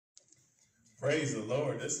Praise the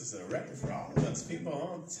Lord. This is a record for all of us. People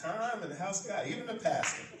on time in the house of God, even the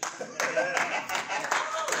pastor.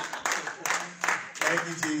 Thank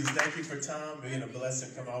you, Jesus. Thank you for Tom being a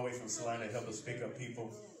blessing. Come all the way from Salina to help us pick up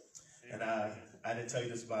people. And I didn't tell you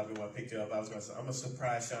this, Bobby, when I picked you up. I was going to say, I'm going to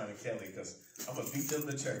surprise Sean and Kelly because I'm going to beat them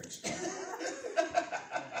to church.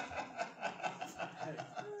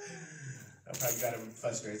 I probably got him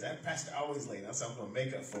frustrated. That pastor always late. So I'm going to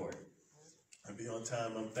make up for it. And be on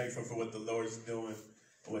time. I'm thankful for what the Lord's doing,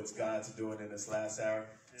 what God's doing in this last hour.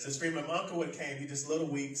 Yeah. Sister Freeman, my uncle would came. He just a little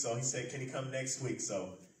weak, so he said, can he come next week?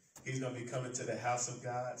 So he's going to be coming to the house of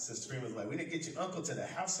God. Sister Freeman was like, we didn't get your uncle to the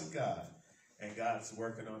house of God. And God's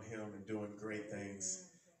working on him and doing great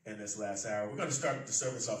things in this last hour. We're going to start the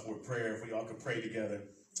service off with prayer. If we all could pray together.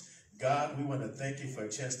 God, we want to thank you for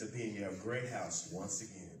a chance to be in your great house once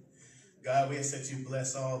again. God, we ask that you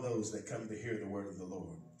bless all those that come to hear the word of the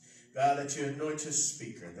Lord. God, that you anoint your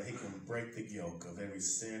speaker, that he can break the yoke of every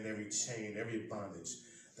sin, every chain, every bondage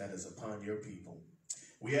that is upon your people.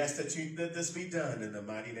 We ask that you let this be done in the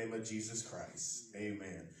mighty name of Jesus Christ.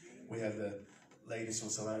 Amen. We have the ladies from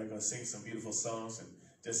Salina going to sing some beautiful songs. And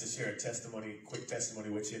just to share a testimony, quick testimony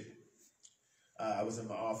with you. I was in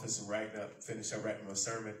my office and finished up writing my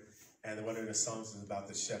sermon. And one of the songs is about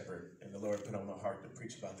the shepherd. And the Lord put on my heart to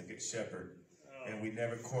preach about the good shepherd. And we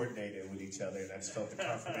never coordinated with each other. And I just felt the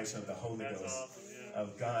confirmation of the Holy Ghost, awesome, yeah,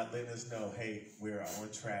 of God letting us know, hey, we're on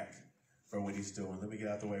track for what he's doing. Let me get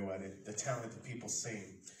out the way while the talented people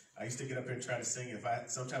sing. I used to get up here and try to sing.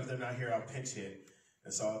 Sometimes they're not here, I'll pinch hit.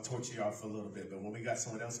 And so I'll torture y'all for a little bit. But when we got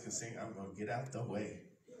someone else who can sing, I'm going to get out the way.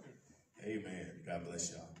 Amen. God bless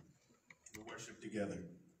y'all. We'll worship together.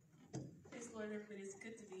 Praise the Lord, everybody. It's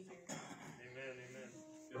good to be here. Amen, amen.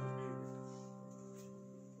 Good to be here.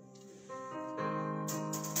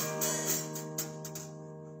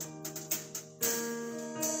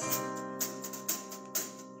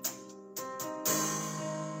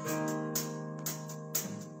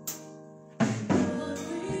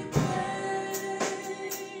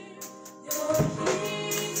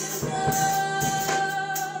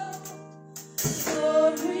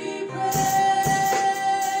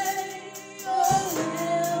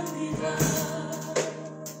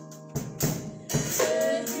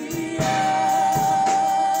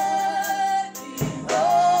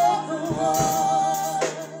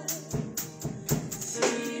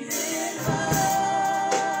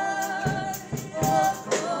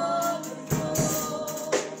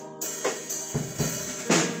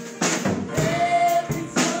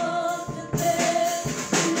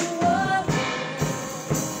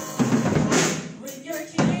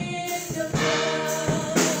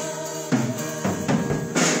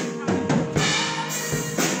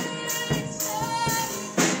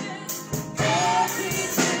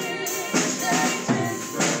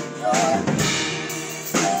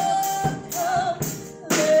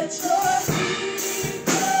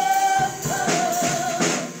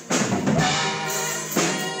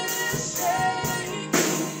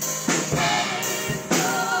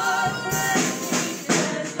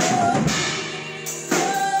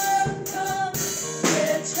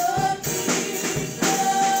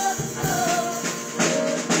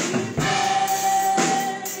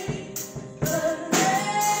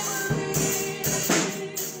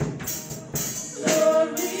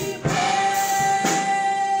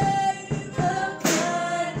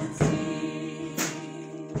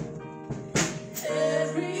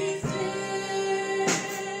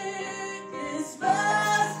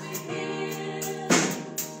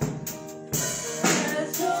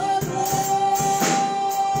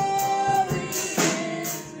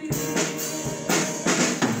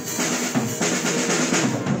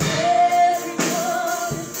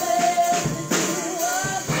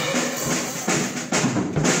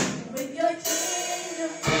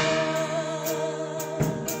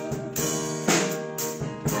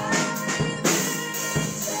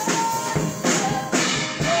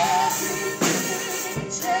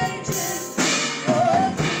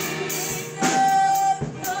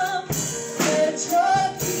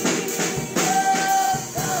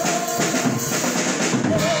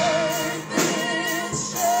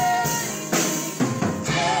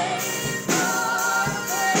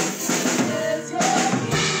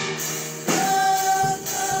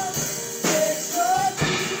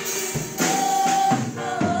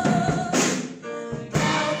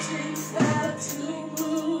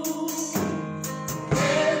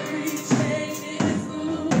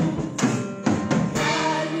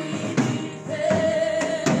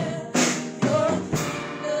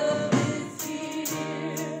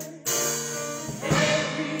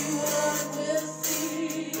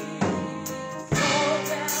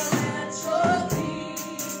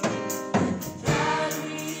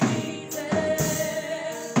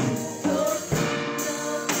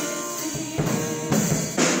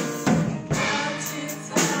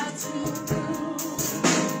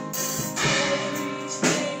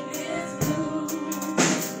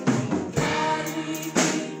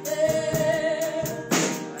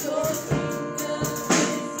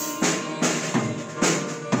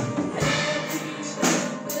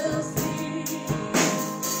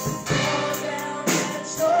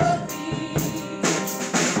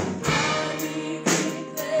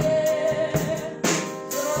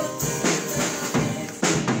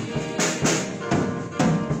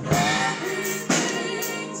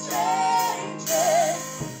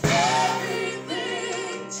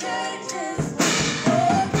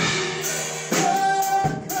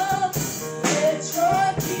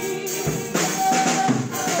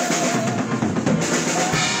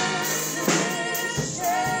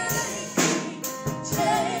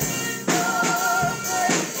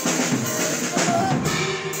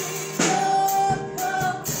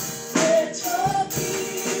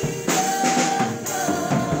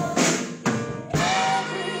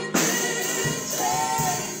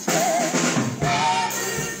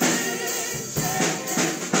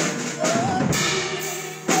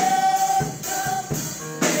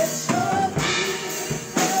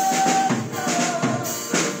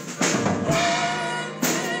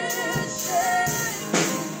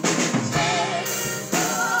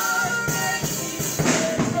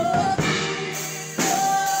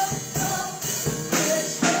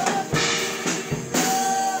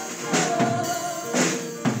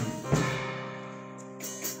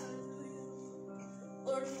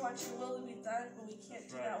 want your will to be done, but we can't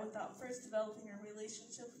do that without first developing a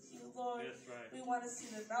relationship with you, Lord. Yes, right. We want to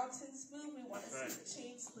see the mountains move. We want to see the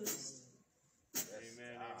chains loosed.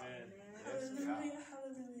 Amen, amen. Hallelujah,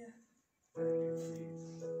 hallelujah.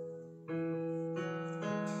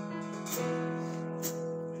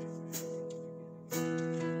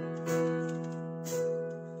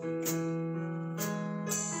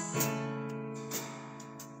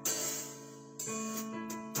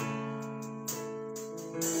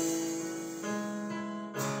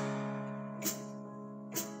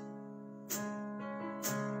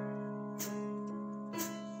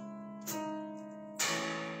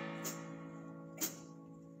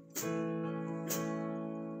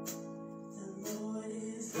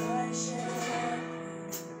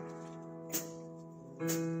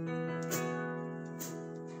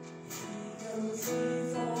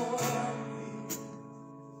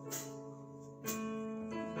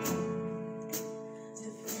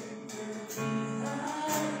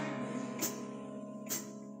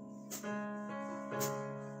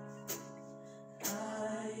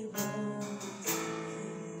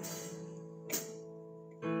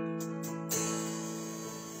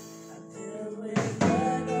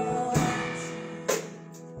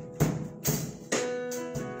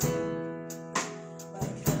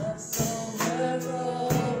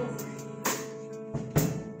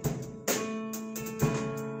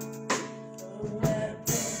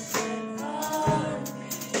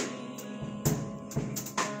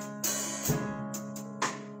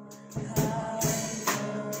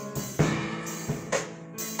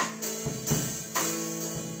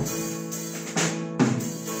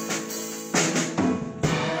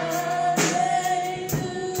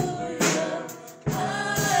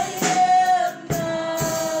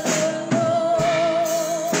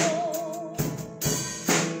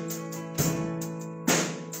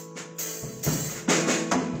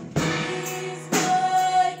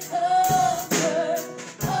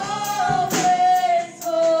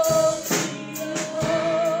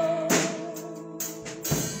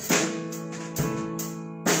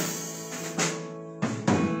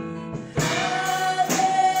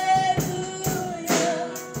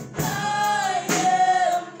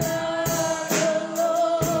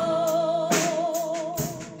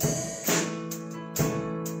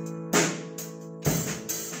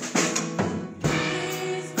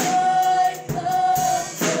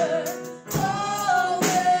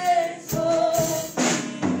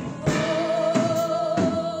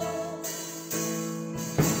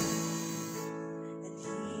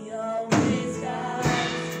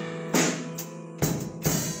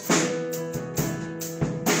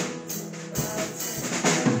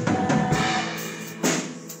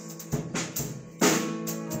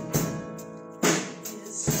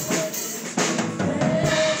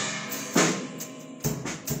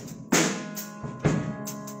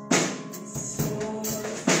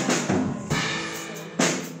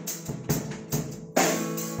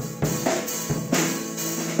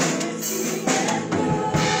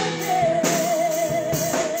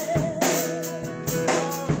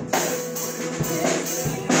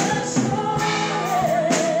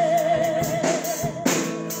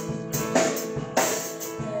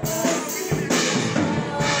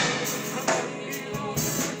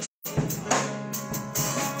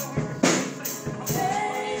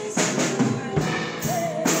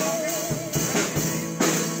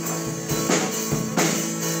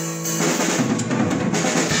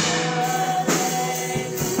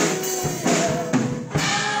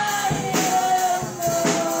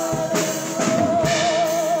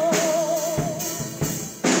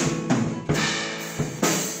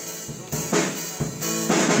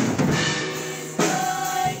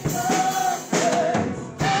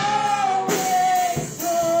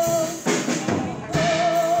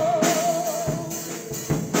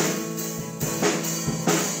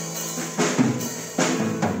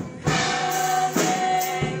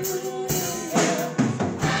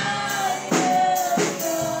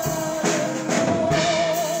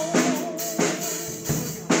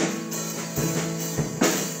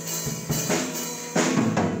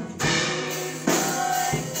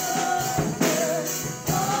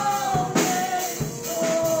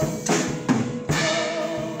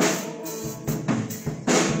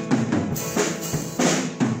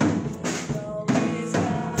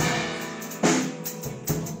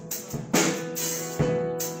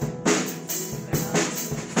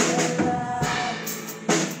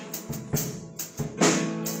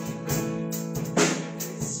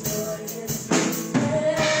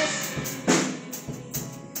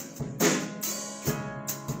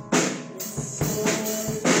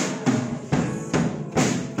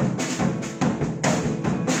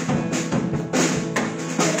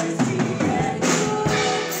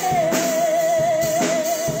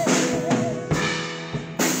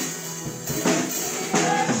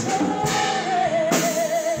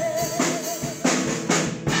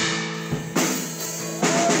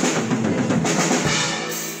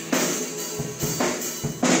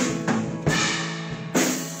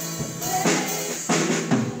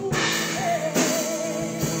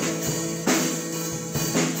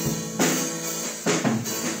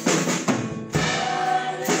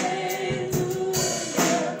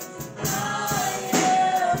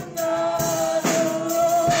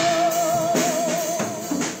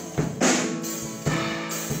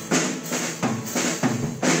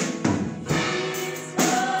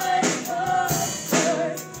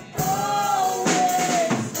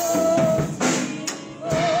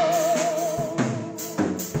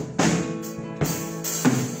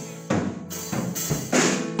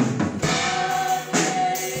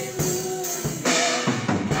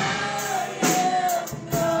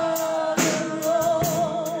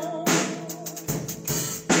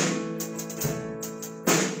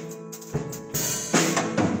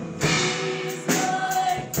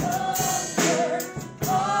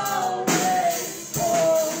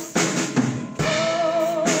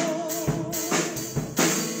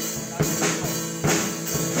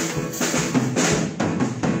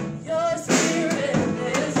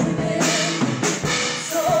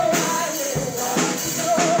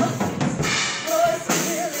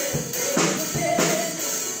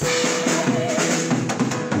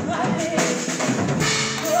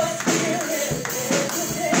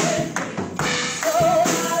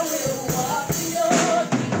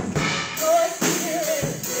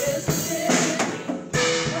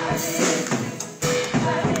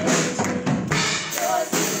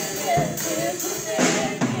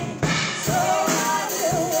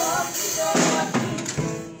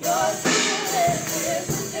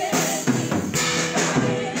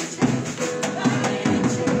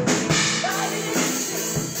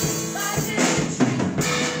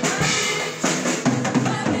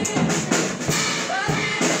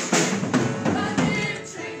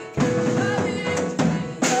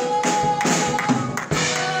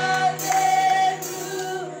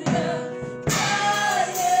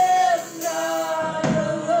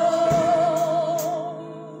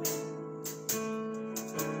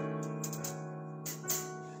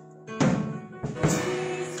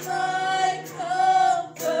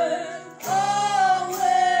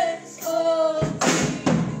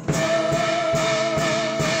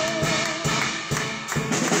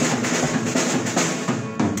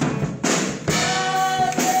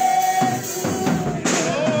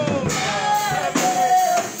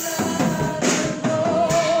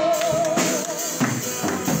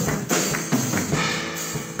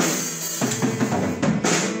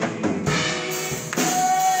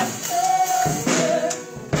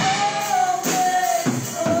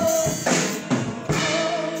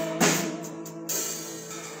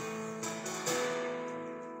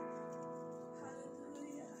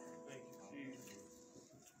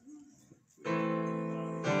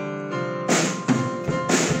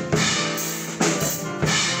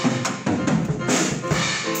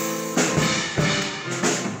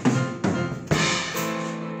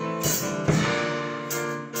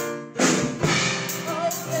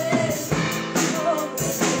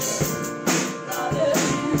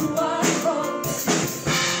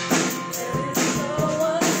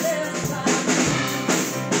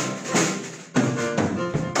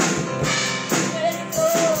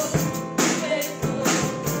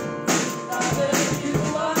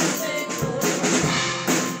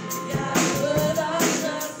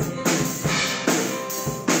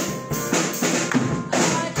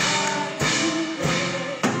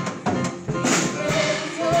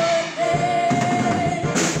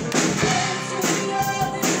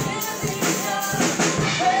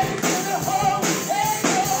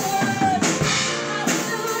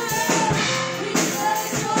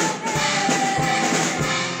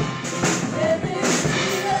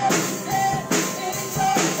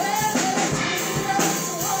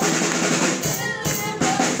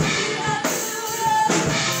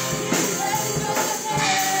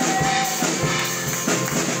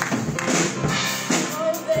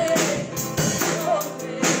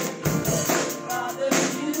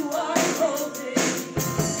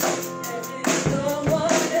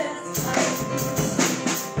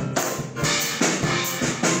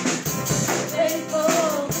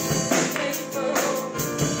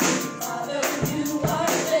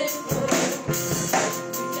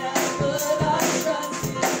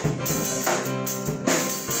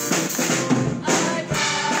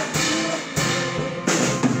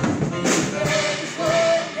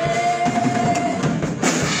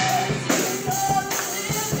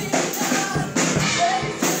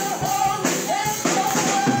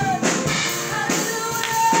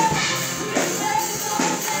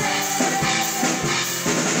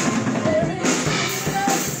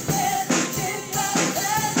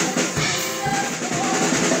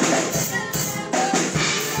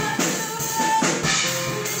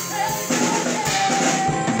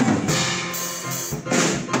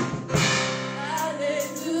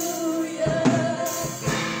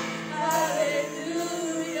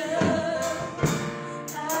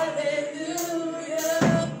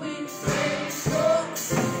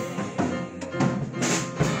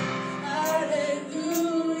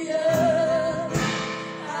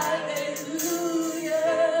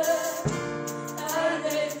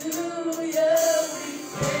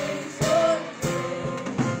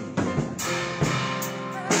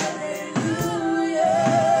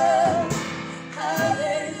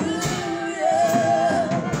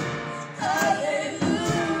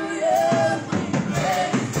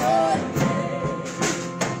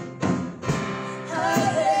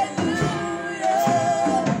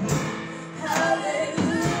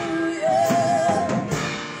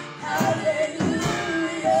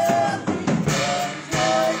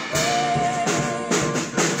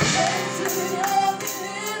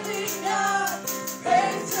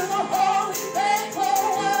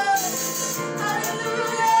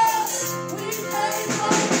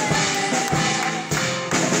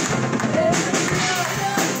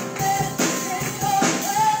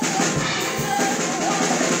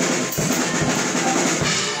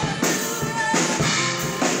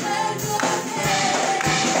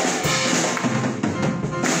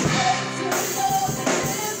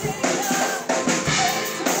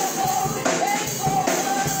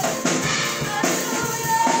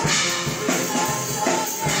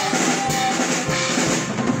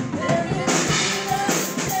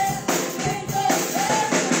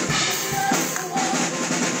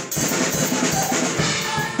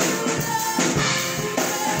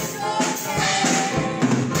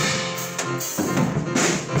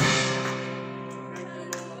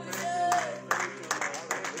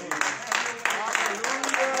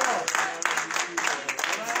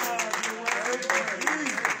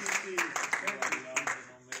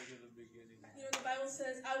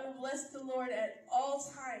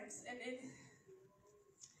 all times, and in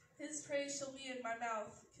his praise shall be in my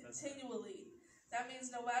mouth continually. That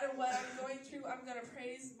means no matter what I'm going through, I'm going to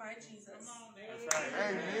praise my Jesus. That's right.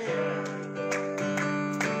 Amen.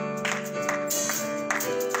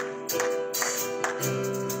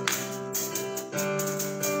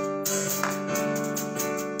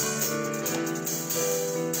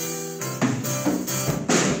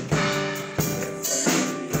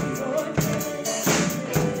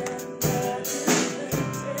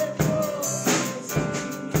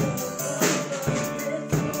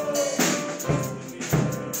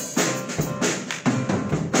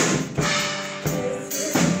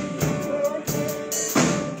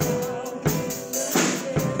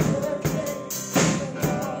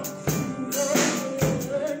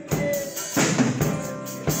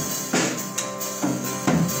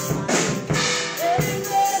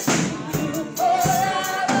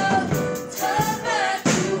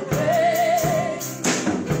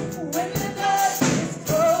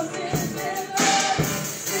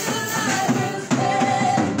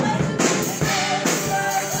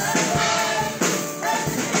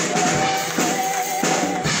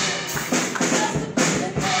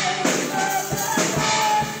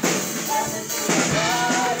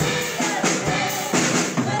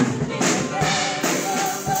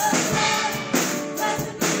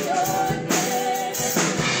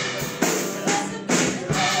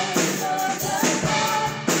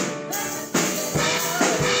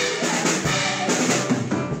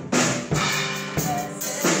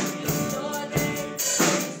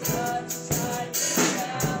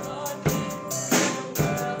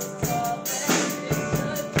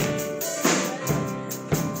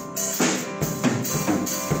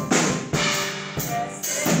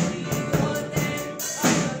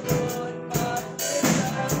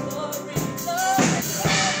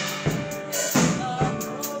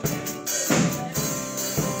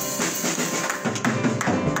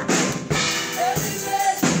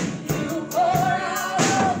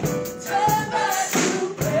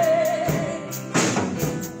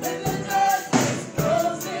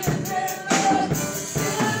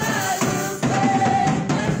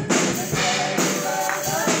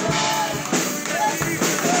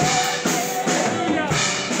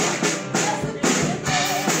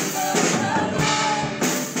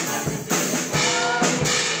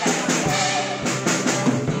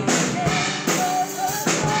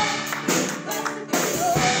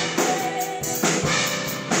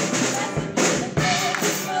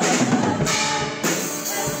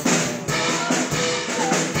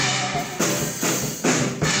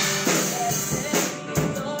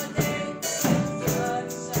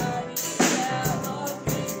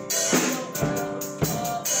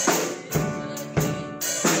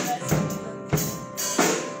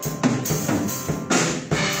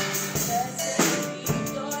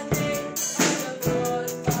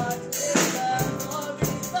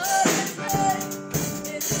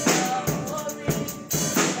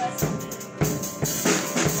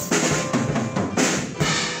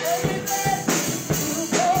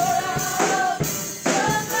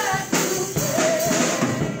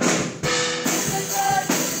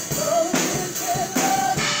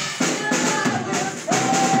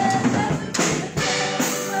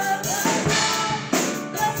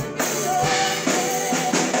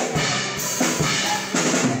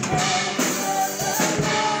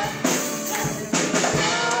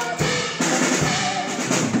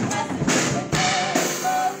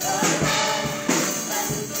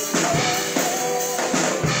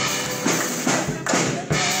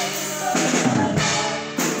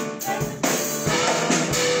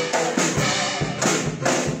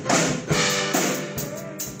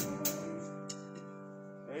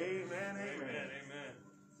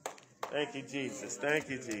 Thank you, Jesus. Thank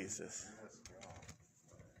you, Jesus.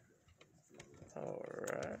 All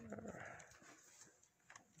right.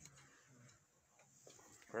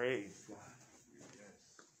 Praise God.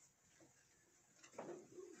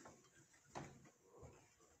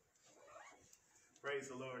 Praise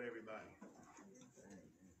the Lord, everybody.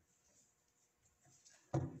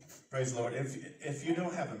 Praise the Lord. If you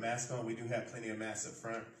don't have a mask on, we do have plenty of masks up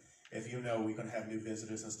front. If you know we're going to have new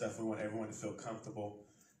visitors and stuff, we want everyone to feel comfortable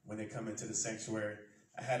when they come into the sanctuary.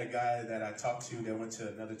 I had a guy that I talked to that went to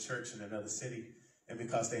another church in another city, and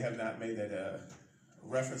because they have not made that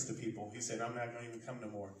reference to people, he said, I'm not going to even come no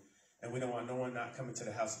more. And we don't want no one not coming to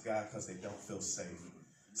the house of God because they don't feel safe.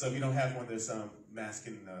 So if you don't have one, there's some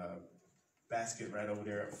masking basket right over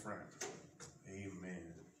there up front.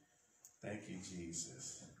 Amen. Thank you,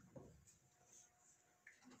 Jesus.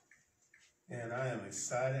 And I am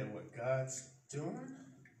excited what God's doing.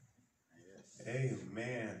 Yes.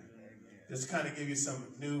 Amen. Just to kind of give you some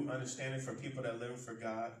new understanding for people that live for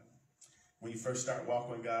God. When you first start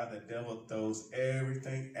walking with God, the devil throws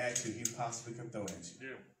everything at you he possibly can throw at you.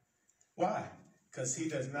 Yeah. Why? Because he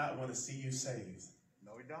does not want to see you saved.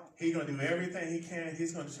 No, he don't. He's going to do everything he can.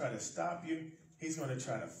 He's going to try to stop you. He's going to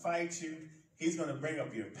try to fight you. He's going to bring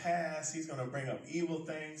up your past. He's going to bring up evil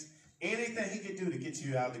things. Anything he can do to get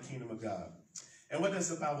you out of the kingdom of God. And what does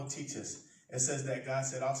the Bible teach us? It says that God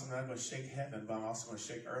said, also, I'm not going to shake heaven, but I'm also going to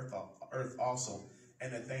shake earth also.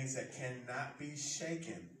 And the things that cannot be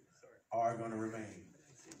shaken are going to remain.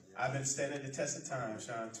 I've been standing the test of time,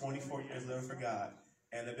 Sean, 24 years living for God.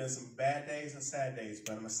 And there have been some bad days and sad days,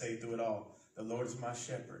 but I'm going to say through it all, the Lord is my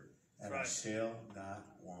shepherd, and I shall not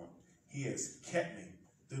want. He has kept me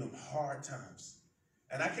through them hard times.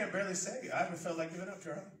 And I can't barely say I haven't felt like giving up,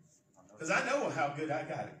 Charlie. Because I know how good I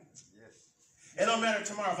got it. Yes. It don't matter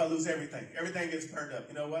tomorrow if I lose everything. Everything gets burned up.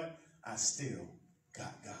 You know what? I still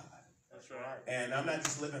got God. That's right. And I'm not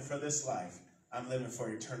just living for this life. I'm living for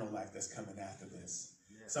eternal life that's coming after this.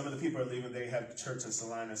 Yes. Some of the people are leaving. They have church in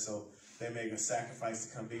Salina, so they make a sacrifice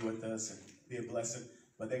to come be with us and be a blessing.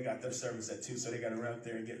 But they got their service at 2, so they got to run out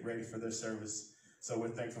there and get ready for their service. So we're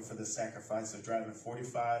thankful for the sacrifice of driving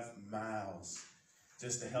 45 miles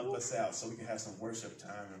just to help us out so we can have some worship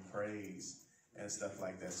time and praise and stuff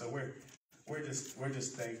like that. So we're just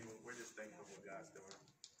thankful. We're just thankful for what God's doing.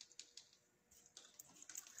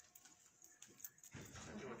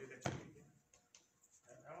 You want to do that?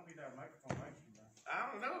 I don't need that microphone mic. I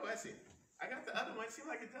don't know, I see. I got the other one. It seems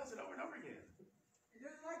like it does it over and over again. It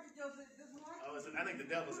doesn't like it, doesn't like Oh, I think the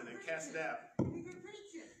devil's in it. Cast it out. You can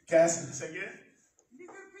preach it. Cast it. Say again. You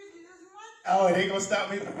can preach it, doesn't like it. Oh, it ain't gonna stop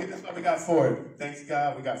me. That's why we got 4. Thanks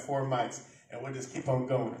God, we got 4 mics, and we'll just keep on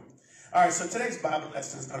going. All right, so today's Bible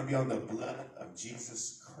lesson is going to be on the blood of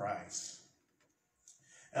Jesus Christ.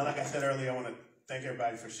 And like I said earlier, I want to thank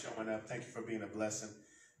everybody for showing up. Thank you for being a blessing,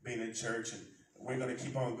 being in church, and we're going to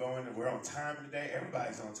keep on going. And we're on time today.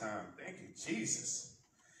 Everybody's on time. Thank you, Jesus.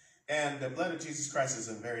 And the blood of Jesus Christ is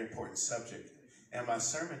a very important subject. And my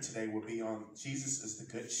sermon today will be on Jesus is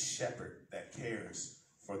the good shepherd that cares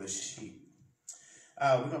for the sheep.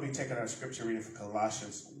 We're going to be taking our scripture reading from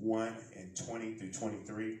Colossians 1 and 20 through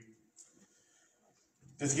 23.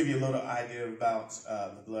 Just give you a little idea about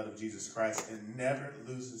the blood of Jesus Christ. It never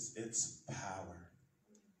loses its power.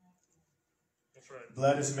 That's right.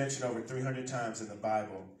 Blood is mentioned over 300 times in the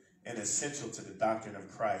Bible and essential to the doctrine of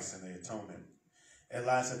Christ and the atonement. It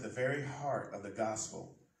lies at the very heart of the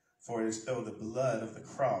gospel, for it is through the blood of the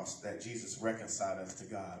cross that Jesus reconciled us to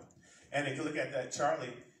God. And if you look at that,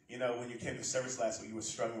 Charlie, you know, when you came to service last week, you were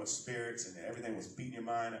struggling with spirits and everything was beating your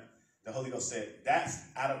mind. The Holy Ghost said,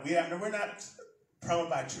 we're not prone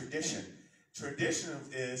by tradition. Tradition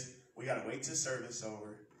is we got to wait till service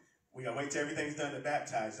over. We got to wait till everything's done to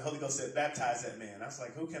baptize. The Holy Ghost said, baptize that man. I was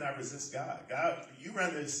like, who can I resist God? God, you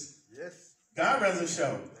run this. Yes. God runs the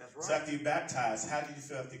show. That's right. So after you baptized, how did you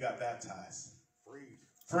feel after you got baptized? Free.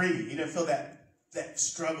 Free. You didn't feel that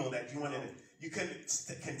struggle that you wanted to, you couldn't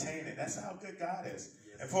contain it. That's how good God is.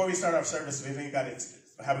 Yes. And before we start our service, we think how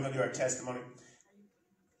we're going to do our testimony.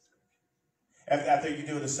 After you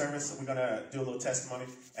do the service, we're going to do a little testimony.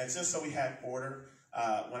 And just so we have order,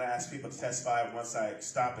 when I ask people to testify, once I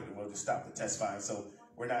stop it, we'll just stop the testifying. So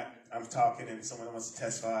I'm talking and someone wants to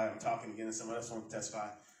testify. I'm talking again and someone else wants to testify.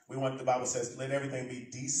 The Bible says, let everything be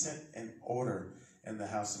decent and order in the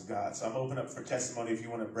house of God. So I'm open up for testimony if you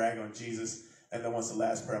want to brag on Jesus. And then once the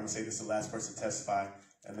last prayer, I'm going to say this is the last person to testify.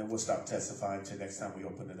 And then we'll stop testifying until next time we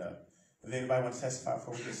open it up. Does anybody want to testify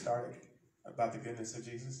before we get started about the goodness of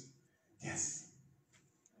Jesus? Yes.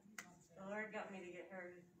 The Lord got me to get her,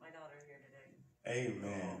 my daughter, here today.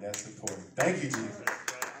 Amen. That's important. Thank you, Jesus.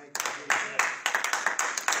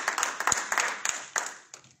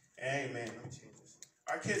 Amen. Let me change this.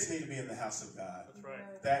 Our kids need to be in the house of God. That's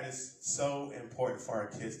right. That is so important for our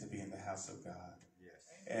kids to be in the house of God. Yes.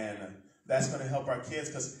 And that's going to help our kids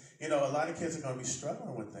because, you know, a lot of kids are going to be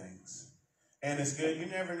struggling with things. And it's good. You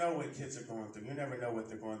never know what kids are going through. You never know what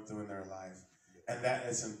they're going through in their life. And that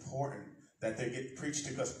is important that they get preached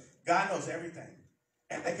to because God knows everything.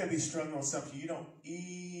 And they can be struggling with something you don't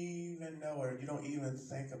even know or you don't even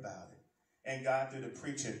think about it. And God, through the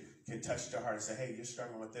preaching, can touch their heart and say, hey, you're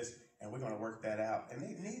struggling with this, and we're going to work that out. And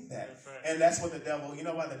they need that. That's right. And that's what the devil, you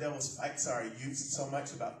know why the devil's fights are used so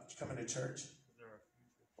much about coming to church?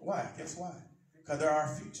 Why? Guess why? Because they're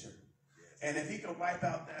our future. And if he can wipe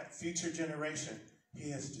out that future generation, he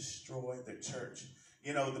has destroyed the church.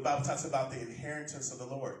 You know, the Bible talks about the inheritance of the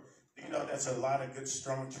Lord. Do you know there's a lot of good,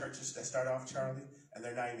 strong churches that start off, Charlie, and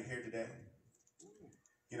they're not even here today?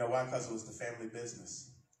 You know why? Because it was the family business.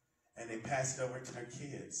 And they passed it over to their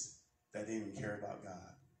kids. that didn't even care about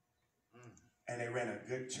God. And they ran a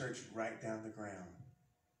good church right down the ground.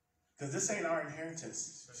 Because this ain't our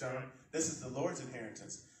inheritance, Sean. Right. This is the Lord's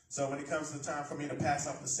inheritance. So when it comes to the time for me to pass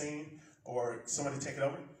off the scene or somebody take it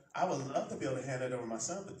over, I would love to be able to hand it over to my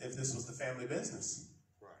son if this was the family business.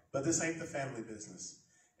 Right. But this ain't the family business.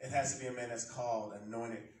 It has to be a man that's called,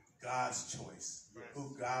 anointed, God's choice, yes.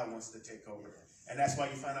 Who God wants to take over. Yes. And that's why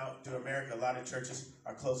you find out through America, a lot of churches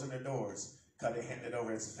are closing their doors because they handed it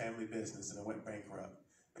over as a family business and it went bankrupt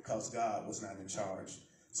because God was not in charge.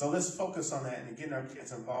 So let's focus on that and getting our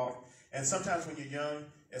kids involved. And sometimes when you're young,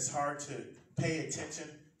 it's hard to pay attention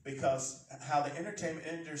because how the entertainment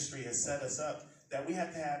industry has set us up that we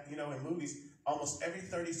have to have, in movies, almost every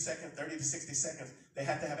 30 to 60 seconds, they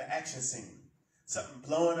have to have an action scene. Something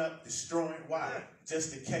blowing up, destroying. Why?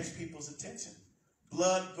 Just to catch people's attention.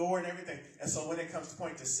 Blood, gore, and everything. And so when it comes to the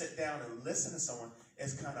point to sit down and listen to someone,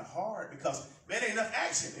 it's kind of hard because, man, ain't enough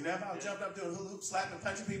action. If I was jumping up doing hula hoop, slapping,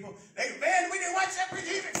 punching people, man, we didn't watch that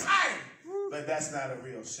preacher even excited. But that's not a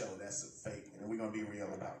real show. That's a fake. And we're going to be real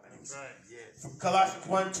about things. Right. Yes. From Colossians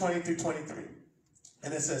 1:20 through 23.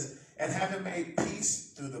 And it says, and having made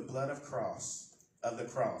peace through the blood of the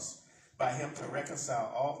cross, by him to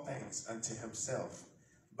reconcile all things unto himself.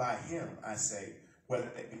 By him, I say, whether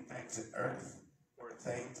they be things in earth or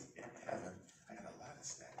things in heaven. I got a lot of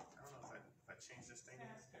snacks. I don't know if I change this thing.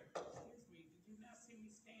 Pastor, excuse me. Did you not see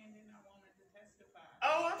me standing? I wanted to testify.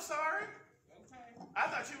 Oh, I'm sorry. Okay. I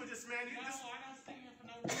thought you were just, man. No, Just... I don't stand for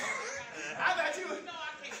no reason. I thought you were... No,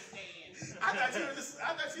 I can't stand. I thought you were just...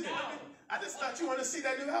 I just thought you wanted to see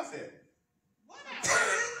that new outfit. Whatever. This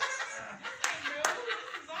ain't real.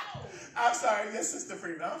 This is old. I'm sorry. Yes, Sister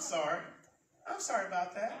Freeman. I'm sorry. I'm sorry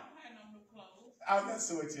about that. I don't have no new clothes. I'm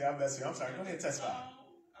messing with you. I'm sorry. Go ahead and testify.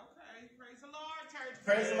 Okay. Praise the Lord, church.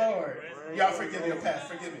 Praise the Lord. Y'all forgive me, Pat.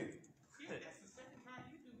 Forgive me. That's the second time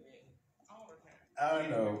you do that. All the time. I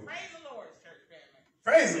know. Praise the Lord, church family.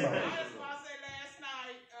 Praise the Lord. That's why I said last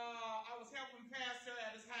night, I was helping Pastor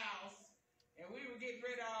at his house, and we were getting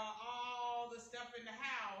rid of all the stuff in the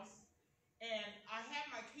house, and I had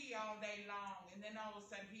my key all day long, and then all of a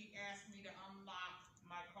sudden he asked me to unlock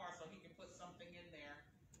my car so he could put something in there.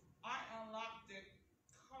 I unlocked the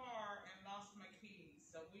car and lost my keys,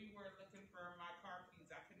 so we were looking for my car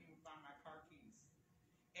keys. I couldn't even find my car keys.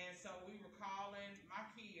 And so we were calling. My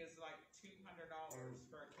key is like $200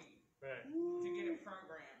 for a key to get it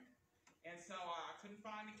programmed. And so I couldn't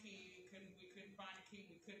find the key. We couldn't find the key.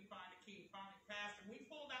 We couldn't find the key. Finally, Pastor, we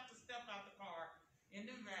pulled out the stuff out the car in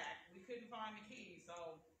the back. We couldn't find the key,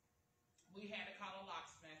 so we had to call a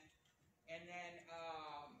locksmith. And then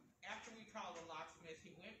after we called the locksmith,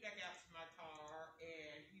 he went back out to my car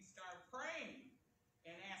and he started praying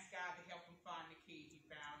and asked God to help him find the key. He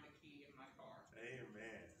found the key in my car.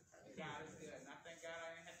 Amen. God is good. And I thank God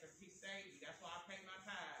I didn't have to, he saved me. That's why I pay my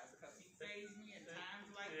tithes, because he saves me in times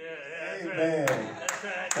like this. Amen.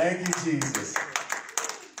 Right. Thank you, Jesus.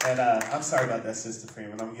 And I'm sorry about that, Sister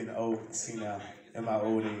Freeman. I'm getting old, see now, in my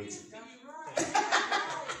old age.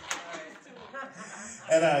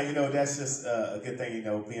 And, that's just a good thing,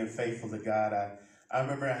 being faithful to God. I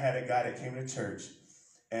remember I had a guy that came to church,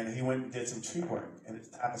 and he went and did some tree work, and his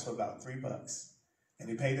tithes were about $3. And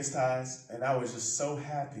he paid his tithes, and I was just so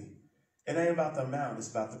happy. It ain't about the amount, it's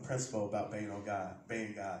about the principle, about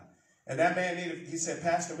obeying God. And that man he said,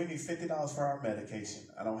 Pastor, we need $50 for our medication.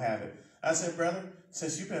 I don't have it. I said, brother,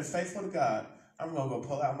 since you've been faithful to God, I'm going to go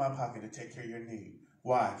pull out my pocket and take care of your need.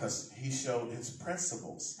 Why? Because he showed his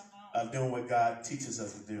principles of doing what God teaches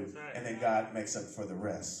us to do. Right. And then God makes up for the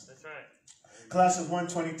rest. That's right. Colossians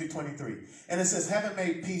 1:20 through 23. And it says, having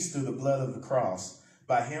made peace through the blood of the cross,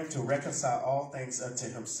 by him to reconcile all things unto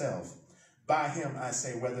himself. By him, I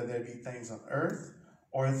say, whether there be things on earth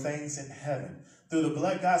or things in heaven. Through the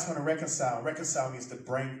blood, God's going to reconcile. Reconcile means to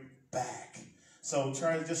bring back. So,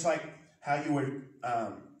 Charlie, just like how you were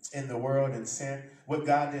in the world in sin, what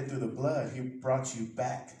God did through the blood, he brought you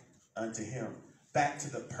back unto him. Back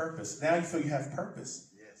to the purpose. Now you feel you have purpose.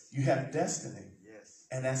 Yes. You have destiny. Yes.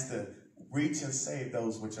 And that's to reach and save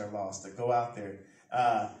those which are lost. To go out there.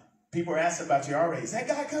 People are asking about you already. Is that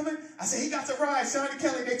guy coming? I said, he got to ride. Sonny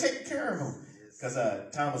Kelly, they taking care of him. Because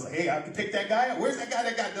Tom was like, hey, I can pick that guy up. Where's that guy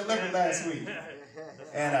that got delivered last week?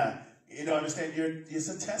 And, understand, it's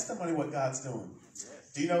a testimony what God's doing.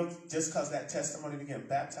 Yes. Do you know, just because that testimony of getting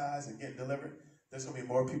baptized and getting delivered, there's going to be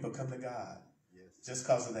more people come to God. Yes. Just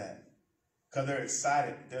because of that. Because they're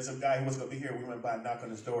excited. There's a guy who was going to be here. We went by and knocked on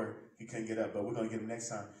his door. He couldn't get up, but we're going to get him next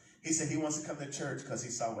time. He said he wants to come to church because he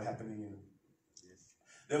saw what happened to you. Yes.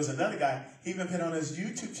 There was another guy, he even put on his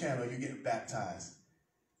YouTube channel, you getting baptized.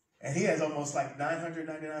 And he has almost like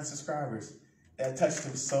 999 subscribers. That touched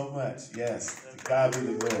him so much. Yes. To God be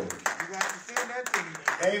the glory. You got to send that to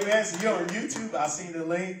me. Amen. So you're on YouTube. I'll send the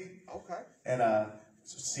link. Okay. And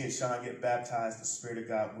seeing Sean get baptized, the Spirit of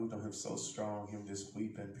God moved on him so strong. Him just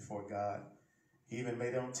weeping before God. He even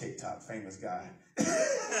made it on TikTok. Famous guy.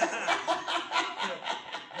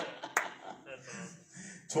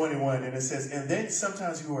 21, and it says, and then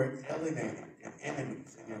sometimes you are alienated and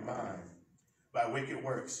enemies in your mind by wicked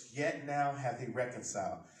works, yet now have they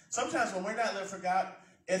reconciled. Sometimes when we're not living for God,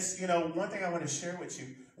 it's, one thing I want to share with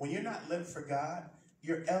you, when you're not living for God,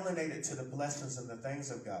 you're alienated to the blessings and the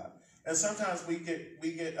things of God. And sometimes we get,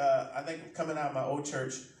 I think coming out of my old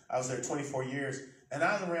church, I was there 24 years, and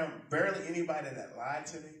I was around barely anybody that lied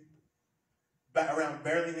to me. Around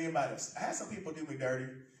barely anybody. I had some people do me dirty.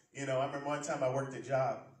 I remember one time I worked a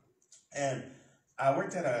job, and I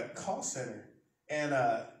worked at a call center, and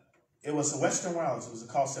it was a Western Wireless. It was a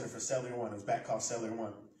call center for Cellular One. It was back called Cellular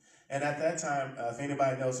One. And at that time, if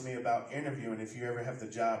anybody knows me about interviewing, if you ever have the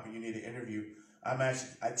job and you need an interview, I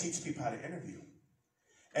teach people how to interview.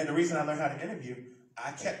 And the reason I learned how to interview,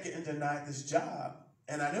 I kept getting denied this job,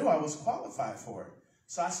 and I knew I was qualified for it.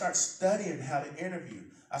 So I started studying how to interview.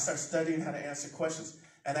 I started studying how to answer questions,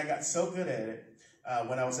 and I got so good at it.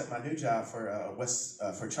 When I was at my new job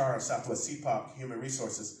for Charles, Southwest CPOC, Human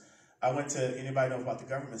Resources, I went to, anybody know about the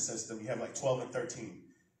government system, you have like 12 and 13.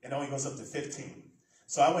 It only goes up to 15.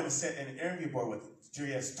 So I went and sat in an interview board with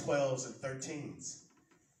juries 12s and 13s.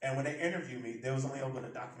 And when they interviewed me, they was only able to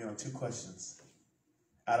dock me on 2 questions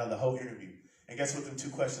out of the whole interview. And guess what them 2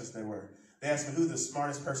 questions they were? They asked me, who's the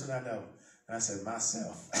smartest person I know? And I said,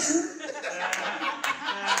 myself.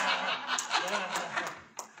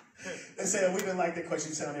 They said, we didn't like that question,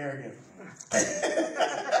 you sound arrogant.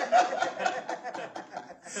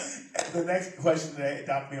 And the next question they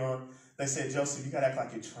docked me on, they said, Joseph, you got to act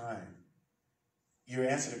like you're trying. You're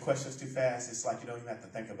answering the questions too fast. It's like you don't even have to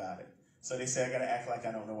think about it. So they said, I got to act like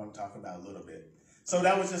I don't know what I'm talking about a little bit. So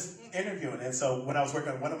that was just interviewing. And so when I was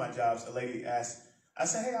working on one of my jobs, a lady asked, I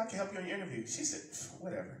said, hey, I can help you on your interview. She said,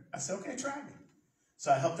 whatever. I said, okay, try me.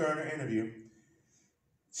 So I helped her on her interview.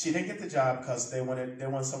 She didn't get the job because they wanted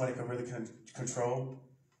somebody who could really control.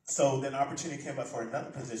 So then opportunity came up for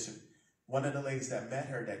another position. One of the ladies that met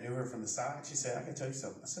her, that knew her from the side, she said, I can tell you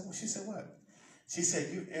something. I said, well, she said, what? She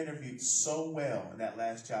said, you interviewed so well in that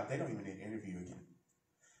last job, they don't even need to interview again.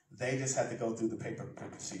 They just had to go through the paper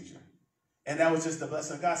procedure. And that was just the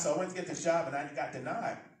blessing of God. So I went to get this job, and I got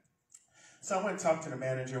denied. So I went and talked to the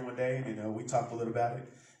manager one day, and we talked a little about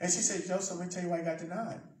it. And she said, Joseph, let me tell you why I got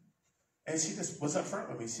denied. And she just was up front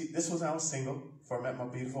with me. This was when I was single, before I met my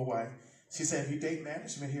beautiful wife. She said, if you date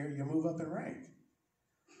management here, you'll move up in rank.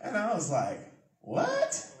 And I was like,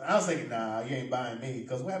 what? I was thinking, nah, you ain't buying me.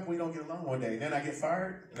 Because what happens if we don't get along one day? Then I get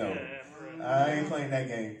fired? No. I ain't playing that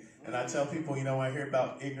game. And I tell people, when I hear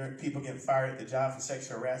about ignorant people getting fired at the job for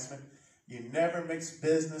sexual harassment, you never mix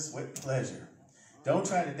business with pleasure. Don't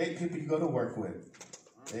try to date people you go to work with.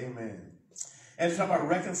 Amen. And it's talking about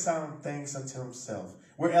reconciling things unto himself.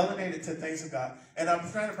 We're alienated to things of God. And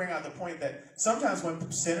I'm trying to bring out the point that sometimes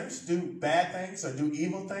when sinners do bad things or do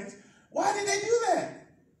evil things, why did they do that?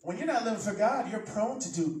 When you're not living for God, you're prone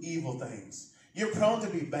to do evil things. You're prone to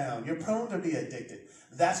be bound. You're prone to be addicted.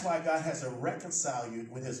 That's why God has to reconcile you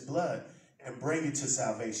with his blood and bring you to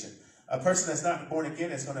salvation. A person that's not born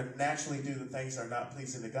again is going to naturally do the things that are not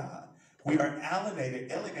pleasing to God. We are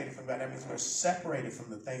alienated from God. That means we're separated from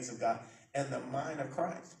the things of God and the mind of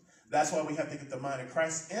Christ. That's why we have to get the mind of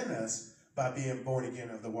Christ in us by being born again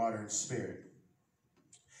of the water and spirit.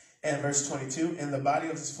 And verse 22, in the body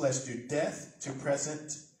of his flesh do death to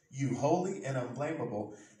present you holy and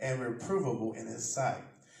unblameable and reprovable in his sight.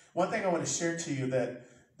 One thing I want to share to you that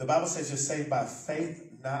the Bible says you're saved by faith,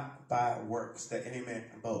 not by works, that any man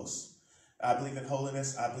can boast. I believe in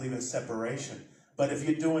holiness. I believe in separation. But if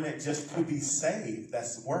you're doing it just to be saved,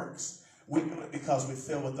 that's works. We do it because we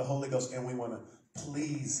filled with the Holy Ghost and we want to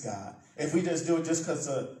please God. If we just do it just because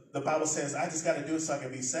the Bible says, I just got to do it so I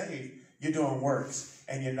can be saved, you're doing works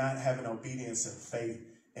and you're not having obedience and faith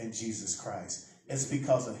in Jesus Christ. It's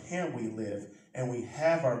because of him we live and we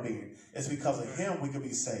have our being. It's because of him we can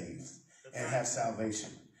be saved and have salvation.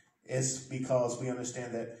 It's because we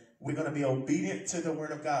understand that we're going to be obedient to the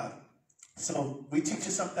word of God. So we teach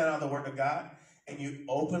you something out of the word of God and you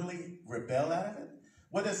openly rebel out of it.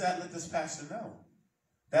 What does that let this pastor know?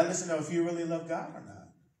 That lets us know if you really love God or not.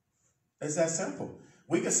 It's that simple.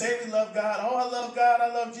 We can say we love God. Oh, I love God. I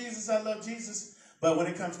love Jesus. I love Jesus. But when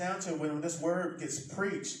it comes down to it, when this word gets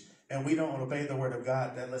preached and we don't obey the word of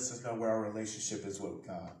God, that lets us know where our relationship is with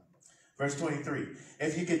God. Verse 23,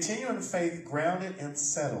 if you continue in faith, grounded and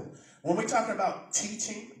settled, When we're talking about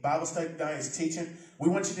teaching, Bible study tonight is teaching, we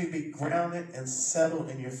want you to be grounded and settled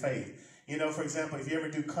in your faith. You know, for example, if you ever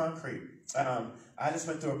do concrete, I just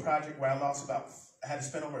went through a project where I had to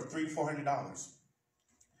spend over $300 to $400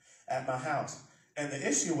 at my house. And the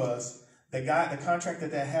issue was, the contractor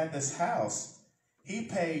that had this house, he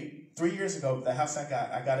paid 3 years ago, the house I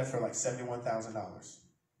got it for like $71,000.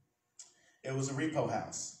 It was a repo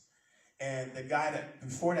house. And the guy that,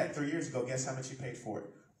 before that, 3 years ago, guess how much he paid for it?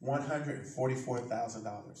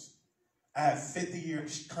 $144,000. I had 50-year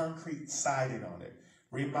concrete siding on it,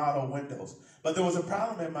 remodeled windows. But there was a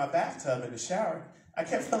problem in my bathtub in the shower. I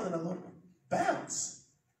kept feeling a little bounce.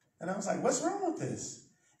 And I was like, what's wrong with this?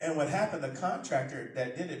 And what happened, the contractor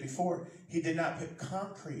that did it before, he did not put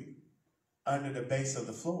concrete under the base of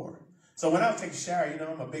the floor. So when I would take a shower, you know,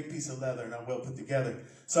 I'm a big piece of leather and I'm well put together.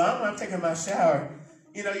 So when I'm taking my shower,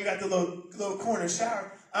 you know, you got the little corner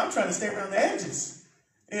shower. I'm trying to stay around the edges.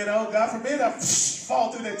 You know, God forbid I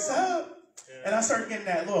fall through that tub. And I started getting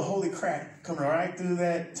that little holy crack coming right through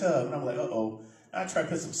that tub. And I'm like, uh-oh. I tried to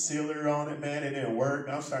put some sealer on it, man. It didn't work.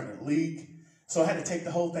 I'm starting to leak. So I had to take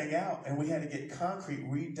the whole thing out. And we had to get concrete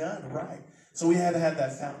redone right. So we had to have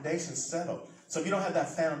that foundation settled. So if you don't have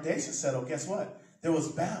that foundation settled, guess what? There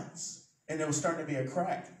was bounce. And there was starting to be a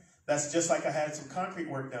crack. That's just like I had some concrete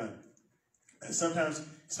work done. And sometimes,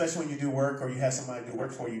 especially when you do work or you have somebody do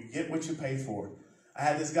work for you, get what you pay for. I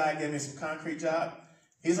had this guy give me some concrete job.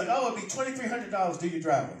 He's like, oh, it'll be $2,300 do your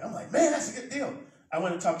driveway. I'm like, man, that's a good deal. I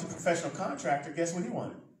went and talked to a professional contractor. Guess what he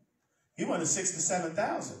wanted? He wanted $6,000 to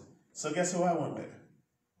 $7,000. So guess who I went with?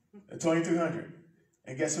 The $2,300.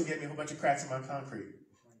 And guess who gave me a whole bunch of cracks in my concrete?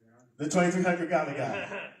 The $2,300 guy.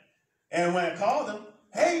 And when I called him,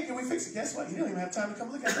 hey, can we fix it? Guess what? He didn't even have time to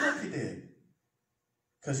come look at the work he did.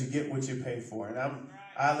 Because you get what you pay for. And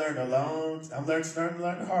I learned I'm learning to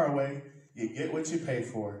learn the hard way. You get what you pay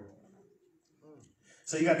for.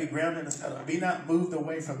 So you got to be grounded and settled. Be not moved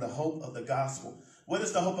away from the hope of the gospel. What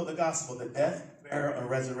is the hope of the gospel? The death, burial, and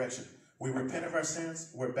resurrection. We repent of our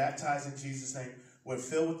sins. We're baptized in Jesus' name. We're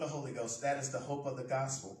filled with the Holy Ghost. That is the hope of the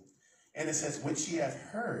gospel. And it says, which ye have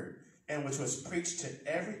heard, and which was preached to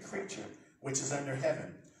every creature which is under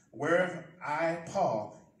heaven, whereof I,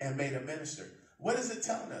 Paul, am made a minister. What is it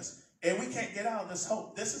telling us? And we can't get out of this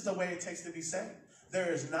hope. This is the way it takes to be saved.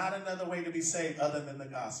 There is not another way to be saved other than the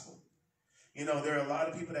gospel. You know, there are a lot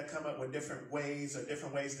of people that come up with different ways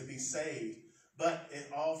to be saved, but it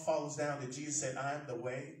all falls down to Jesus said, I am the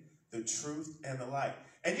way, the truth, and the light.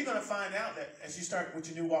 And you're going to find out that as you start with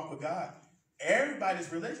your new walk with God, everybody's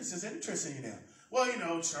religious is interested in you now. Well, you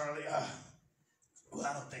know, Charlie, well,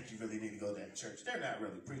 I don't think you really need to go to that church. They're not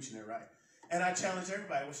really preaching it right. And I challenge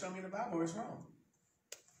everybody, well, show me in the Bible where it's wrong.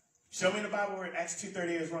 Show me in the Bible where Acts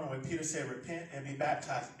 2:38 is wrong, when Peter said, repent and be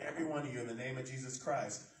baptized, every one of you, in the name of Jesus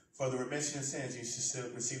Christ. For the remission of sins, you should still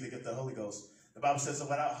receive the gift of the Holy Ghost. The Bible says, so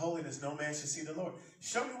without holiness, no man should see the Lord.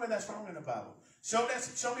 Show me where that's wrong in the Bible. Show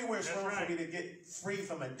me where it's wrong for me to get free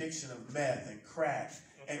from addiction of meth and crack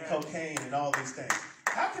and cocaine and all these things.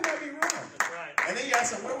 How can that be wrong? That's right. And then you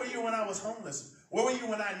ask them, where were you when I was homeless? Where were you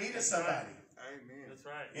when I needed somebody? Amen. That's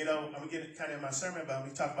right. You know, I'm going to get kind of in my sermon about,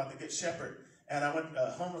 we talk about the good shepherd. And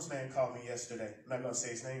a homeless man called me yesterday. I'm not going to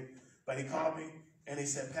say his name, but he called me. And he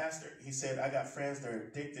said, Pastor, he said, I got friends, they're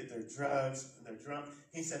addicted, they're drugs, they're drunk.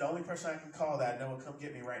 He said, the only person I can call that I know will come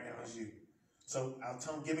get me right now is you. So I'll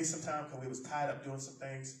tell him, give me some time, because we was tied up doing some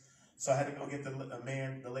things. So I had to go get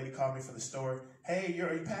the lady called me from the store. Hey,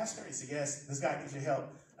 are you pastor? He said, yes, this guy needs your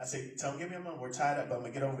help. I said, tell him, give me a moment, we're tied up, but I'm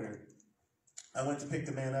going to get over there. I went to pick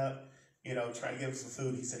the man up, you know, try to give him some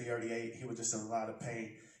food. He said he already ate. He was just in a lot of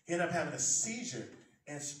pain. He ended up having a seizure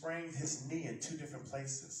and sprained his knee in 2 different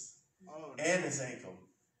places. Oh, no. And his ankle.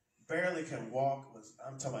 Barely can walk.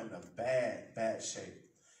 I'm talking about in a bad, bad shape.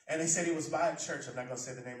 And they said he was by a church. I'm not going to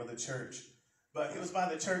say the name of the church. But he was by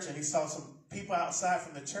the church, and he saw some people outside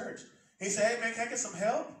from the church. He said, hey, man, can I get some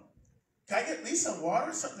help? Can I get at least some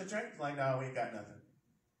water, something to drink? I'm like, no, we ain't got nothing.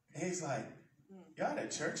 And he's like, y'all at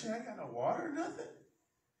church, you ain't got no water or nothing?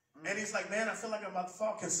 And he's like, man, I feel like I'm about to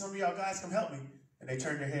fall. Can some of y'all guys come help me? And they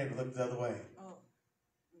turned their head and looked the other way.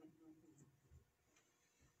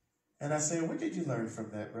 And I said, what did you learn from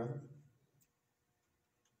that, brother?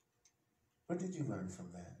 What did you learn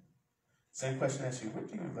from that? Same question I asked you, what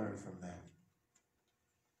did you learn from that?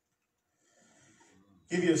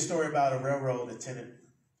 Give you a story about a railroad attendant.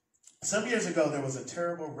 Some years ago, there was a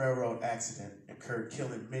terrible railroad accident occurred,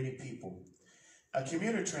 killing many people. A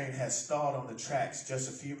commuter train had stalled on the tracks just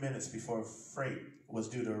a few minutes before freight was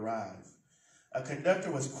due to arrive. A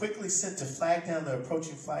conductor was quickly sent to flag down the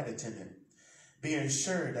approaching flight attendant, being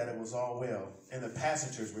assured that it was all well, and the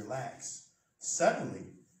passengers relaxed. Suddenly,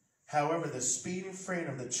 However, the speeding freight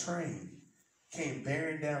of the train came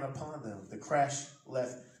bearing down upon them. The crash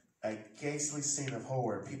left a ghastly scene of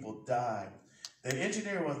horror. People died. The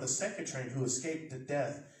engineer of the second train, who escaped to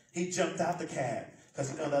death, he jumped out the cab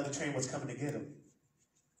because the other train was coming to get him,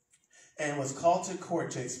 and was called to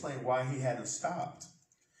court to explain why he hadn't stopped.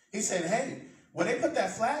 He said, hey, when they put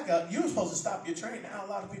that flag up, you were supposed to stop your train. Now a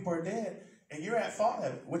lot of people are dead, and you're at fault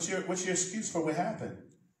of it. What's your excuse for what happened?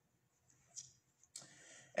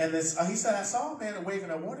 And this, he said, I saw a man waving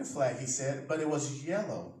a warning flag, he said, but it was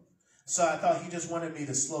yellow. So I thought he just wanted me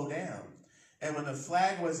to slow down. And when the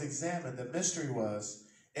flag was examined, the mystery was,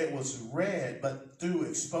 it was red, but through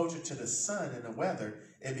exposure to the sun and the weather,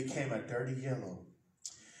 it became a dirty yellow.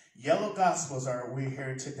 Yellow gospels are we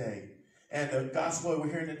hearing today. And the gospel we're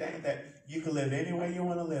hearing today, that you can live any way you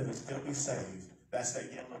want to live and still be saved. That's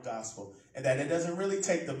that yellow gospel. And that it doesn't really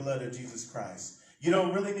take the blood of Jesus Christ. You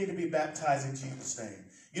don't really need to be baptized in Jesus' name.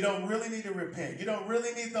 You don't really need to repent. You don't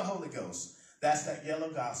really need the Holy Ghost. That's that yellow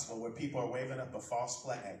gospel where people are waving up a false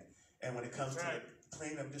flag. And when it comes to the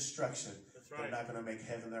plane of destruction, they're not going to make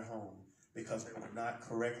heaven their home because they were not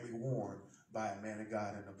correctly warned by a man of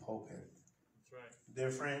God in the pulpit. That's right.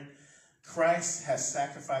 Dear friend, Christ has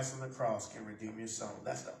sacrificed on the cross can redeem your soul.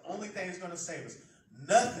 That's the only thing that's going to save us.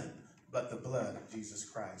 Nothing but the blood of Jesus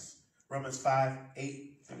Christ. Romans 5,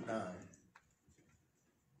 8 through 9. I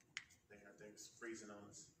think it's freezing on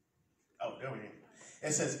us. Oh, there we go.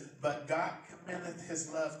 It says, but God commendeth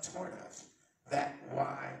his love toward us, that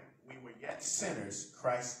while we were yet sinners,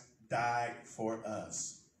 Christ died for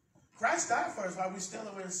us. Christ died for us while we still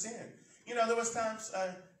were in sin. You know, there was times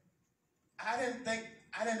I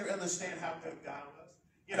didn't understand how good God was.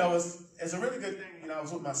 You know, it's a really good thing. You know, I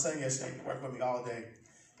was with my son yesterday. He worked with me all day.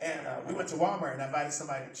 And we went to Walmart and I invited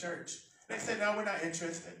somebody to church. They said, no, we're not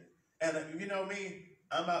interested. And you know me,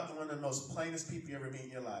 I'm about one of the most plainest people you ever meet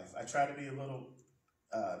in your life. I try to be a little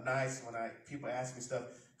nice when people ask me stuff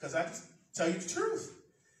because I just tell you the truth.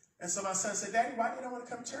 And so my son said, Daddy, why did I want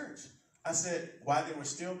to come to church? I said, why they were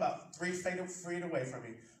still about 3 feet away from me.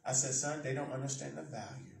 I said, son, they don't understand the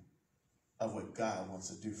value of what God wants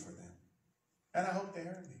to do for them. And I hope they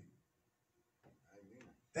heard me.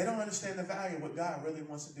 They don't understand the value of what God really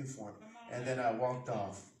wants to do for them. And then I walked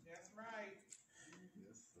off. That's right.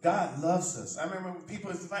 God loves us. I remember when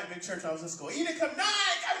people invited me to church, I was in school. You didn't come. No,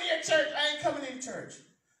 I ain't coming to your church. I ain't coming to your church.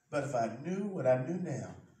 But if I knew what I knew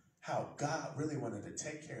now, how God really wanted to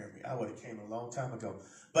take care of me, I would have came a long time ago.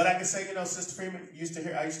 But I can say, you know, Sister Freeman I used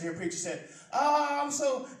to hear preachers say,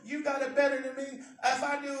 oh, you got it better than me. If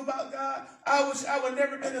I knew about God, I would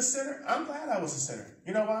never been a sinner. I'm glad I was a sinner.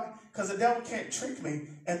 You know why? Because the devil can't trick me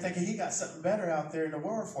and thinking he got something better out there in the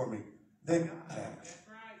world for me than God has. That's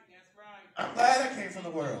right. That's right. I'm glad I came from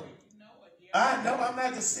the world. I know I'm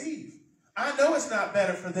not deceived. I know it's not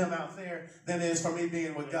better for them out there than it is for me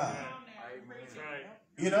being with God. That's right.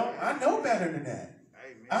 You know, I know better than that.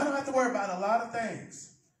 I don't have to worry about a lot of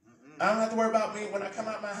things. I don't have to worry about me when I come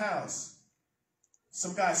out my house.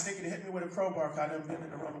 Some guy sneaking to hit me with a crowbar because I done been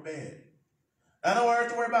in the wrong bed. I don't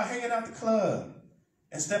have to worry about hanging out the club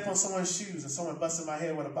and step on someone's shoes and someone busting my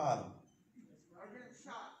head with a bottle.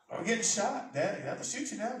 Or getting shot. They have to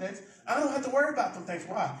shoot you nowadays. I don't have to worry about them things.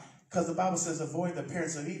 Why? Because the Bible says avoid the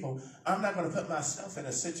appearance of evil. I'm not going to put myself in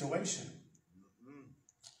a situation.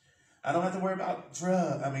 I don't have to worry about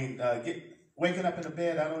waking up in the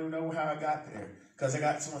bed. I don't even know how I got there because I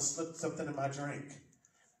got someone slipped something in my drink.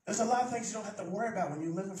 There's a lot of things you don't have to worry about when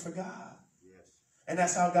you're living for God. Yes. And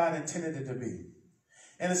that's how God intended it to be.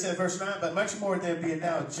 And it said, verse 9, but much more than being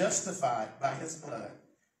now justified by his blood,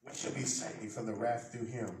 we shall be saved from the wrath through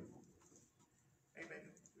him. Hey, baby,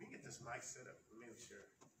 let me get this mic set up. Let me make sure.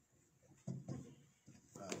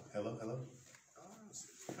 Hello?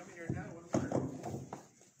 Oh, come here now. What am I?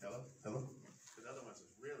 Hello? The other ones is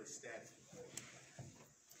really static.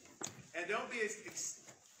 And don't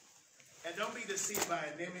be deceived by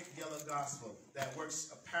anemic yellow gospel that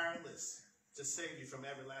works powerless to save you from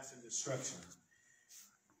everlasting destruction.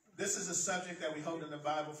 This is a subject that we hold in the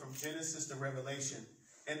Bible from Genesis to Revelation.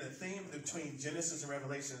 And the theme between Genesis and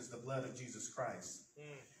Revelation is the blood of Jesus Christ.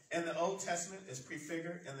 And the Old Testament is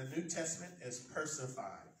prefigured and the New Testament is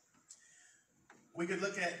personified. We could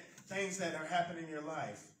look at things that are happening in your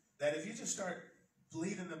life that if you just start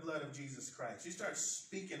bleeding the blood of Jesus Christ, you start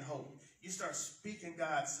speaking hope, you start speaking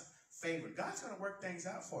God's favor, God's going to work things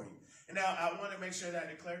out for you. And now I want to make sure that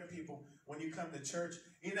I declare to people when you come to church,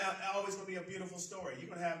 you're not always going to be a beautiful story. You're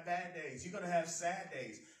going to have bad days. You're going to have sad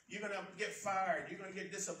days. You're going to get fired. You're going to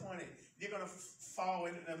get disappointed. You're going to fall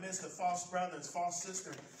in the midst of false brothers, false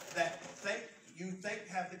sisters that you think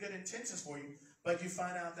have the good intentions for you, but you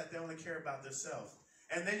find out that they only care about themselves.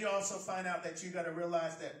 And then you also find out that you got to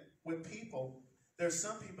realize that with people, there's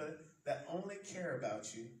some people that only care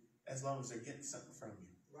about you as long as they're getting something from you.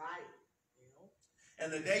 Right.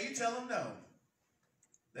 And the day you tell them no,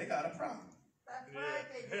 they got a problem. That's right,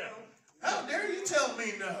 they do. How dare you tell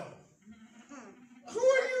me no? Who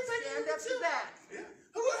are you thinking you Stand up to that. Yeah.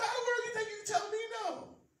 How are you thinking you tell me no?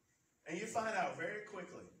 And you find out very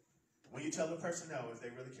quickly when you tell the person no if they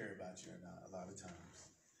really care about you or not, a lot of times.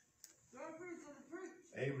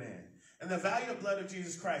 Amen. And the value of blood of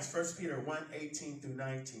Jesus Christ, 1 Peter 1:18 through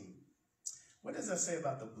 19. What does that say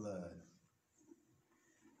about the blood?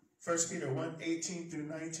 1 Peter 1:18 through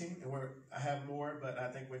 19. And I have more, but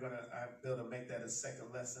I think I'll be able to make that a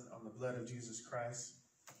second lesson on the blood of Jesus Christ.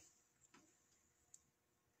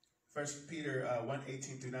 1 Peter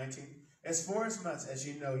 1:18 through 19. As for as much as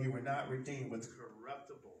you know you were not redeemed with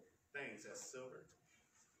corruptible things as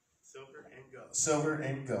silver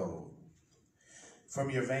and gold, from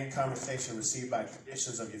your vain conversation received by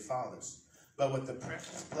traditions of your fathers, but with the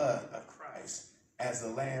precious blood of Christ, as the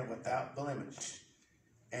Lamb without blemish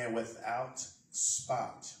and without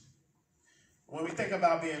spot. When we think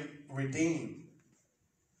about being redeemed,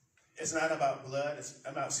 it's not about blood,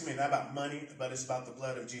 not about money, but it's about the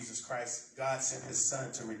blood of Jesus Christ. God sent his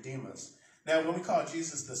son to redeem us. Now, when we call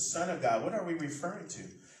Jesus the Son of God, what are we referring to?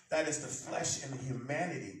 That is the flesh and the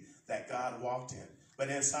humanity that God walked in. But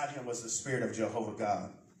inside him was the Spirit of Jehovah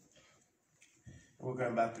God. We're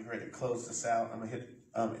about to be ready to close this out. I'm going to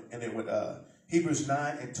end it with Hebrews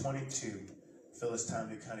 9:22. I feel it's time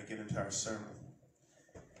to kind of get into our sermon.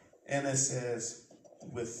 And it says,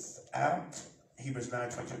 without, Hebrews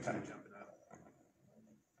 9:22, kind of jumping up.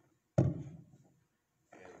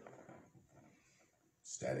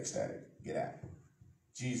 Static, get out.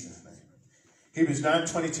 Jesus' name. Hebrews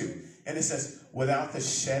 9:22. And it says, without the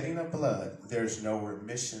shedding of blood, there's no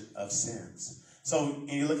remission of sins. So when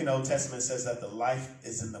you look in the Old Testament, it says that the life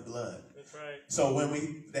is in the blood. That's right. So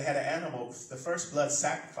when they had an animal, the first blood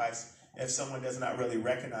sacrifice, if someone does not really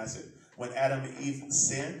recognize it, when Adam and Eve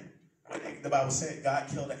sinned, the Bible said God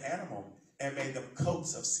killed an animal and made them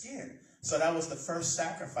coats of skin. So that was the first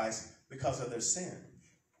sacrifice because of their sin.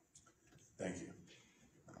 Thank you.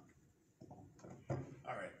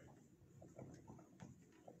 All right.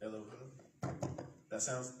 Hello. That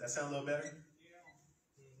sounds a little better?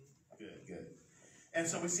 Yeah. Good. And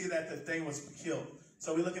so we see that the thing was killed.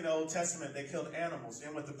 So we look in the Old Testament, they killed animals.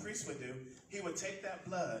 And what the priest would do, he would take that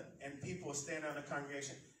blood and people would stand out in the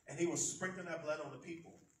congregation and he would sprinkle that blood on the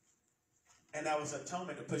people. And that was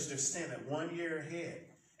atonement to push their sin at 1 year ahead.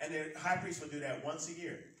 And the high priest would do that once a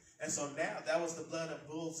year. And so now that was the blood of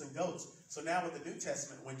bulls and goats. So now with the New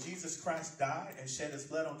Testament, when Jesus Christ died and shed his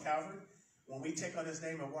blood on Calvary, when we take on his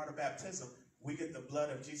name in water baptism, we get the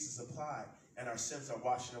blood of Jesus applied and our sins are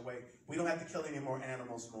washed away. We don't have to kill any more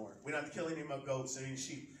animals more. We don't have to kill any more goats or any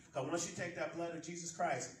sheep. Because once you take that blood of Jesus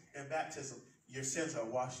Christ in baptism, your sins are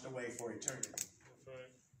washed away for eternity. That's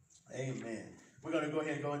right. Amen. We're going to go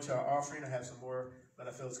ahead and go into our offering. I have some more, but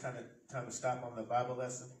I feel it's kind of time to stop on the Bible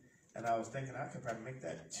lesson. And I was thinking I could probably make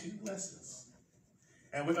that 2 lessons.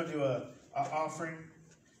 And we're going to do an offering.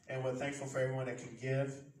 And we're thankful for everyone that can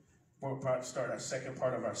give. We'll start our second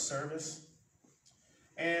part of our service.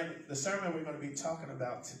 And the sermon we're going to be talking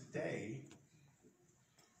about today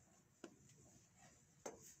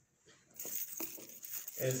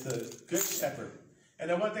is the Good Shepherd. And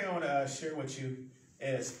the one thing I want to share with you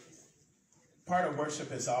is part of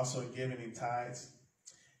worship is also giving in tithes.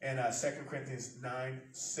 And 2 Corinthians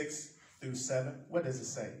 9:6-7, what does it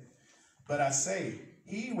say? But I say,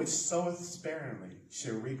 he which soweth sparingly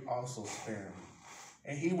shall reap also sparingly.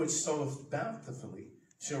 And he which soweth bountifully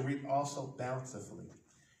shall reap also bountifully.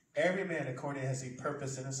 Every man according as he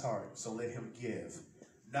purpose in his heart, so let him give,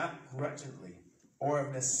 not grudgingly or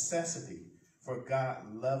of necessity, for God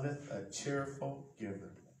loveth a cheerful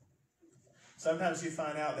giver. Sometimes you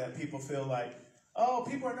find out that people feel like, oh,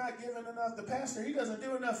 people are not giving enough. The pastor, he doesn't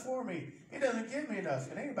do enough for me. He doesn't give me enough.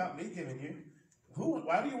 It ain't about me giving you.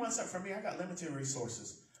 Why do you want something from me? I got limited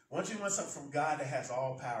resources. Once you want something from God that has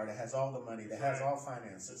all power, that has all the money, that has all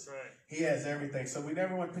finances. That's right. He has everything. So we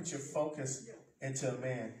never want to put your focus into a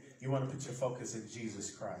man. You want to put your focus in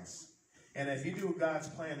Jesus Christ. And if you do God's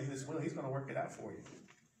plan and his will, he's going to work it out for you.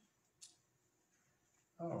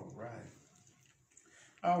 All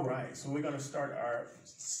right. So we're going to start our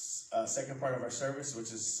second part of our service,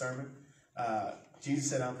 which is sermon. Jesus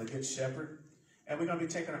said, I'm the good shepherd. And we're going to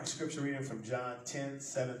be taking our scripture reading from John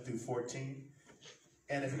 10:7-14.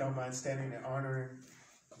 And if you don't mind standing and honoring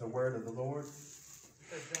the word of the Lord.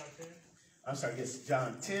 John 10? I'm sorry, yes,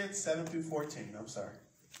 John 10:7-14. I'm sorry.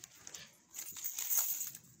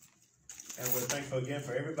 And we're thankful again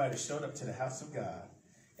for everybody that showed up to the house of God.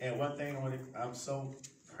 And one thing I'm so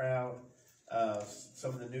proud of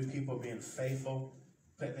some of the new people being faithful,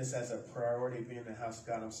 putting this as a priority, being in the house of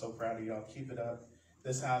God. I'm so proud of y'all. Keep it up.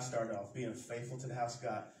 This is how I started off, being faithful to the house of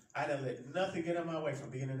God. I didn't let nothing get in my way from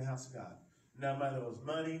being in the house of God. No matter it was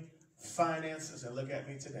money, finances, and look at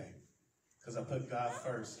me today. Because I put God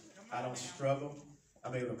first. I don't struggle.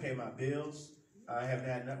 I'm able to pay my bills. I haven't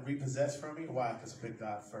had nothing repossessed from me. Why? Because I put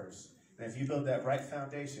God first. And if you build that right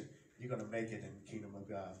foundation, you're going to make it in the kingdom of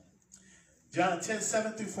God. John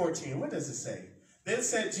 10:7-14. What does it say? Then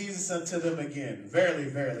said Jesus unto them again, Verily,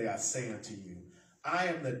 verily, I say unto you, I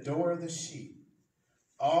am the door of the sheep.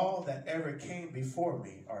 All that ever came before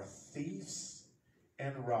me are thieves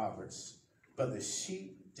and robbers, but the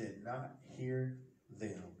sheep did not hear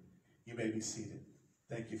them. You may be seated.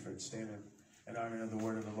 Thank you for standing in honor of the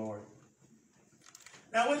word of the Lord.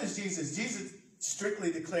 Now, what is Jesus? Jesus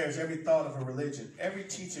strictly declares every thought of a religion, every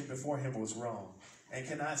teaching before him was wrong and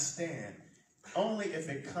cannot stand, only if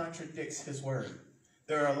it contradicts his word.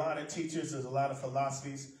 There are a lot of teachers, there's a lot of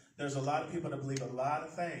philosophies, there's a lot of people that believe a lot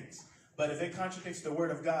of things. But if it contradicts the word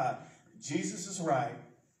of God, Jesus is right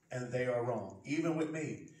and they are wrong. Even with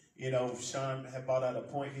me. You know, Sean had brought out a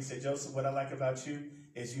point. He said, Joseph, what I like about you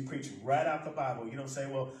is you preach right out the Bible. You don't say,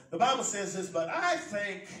 well, the Bible says this, but I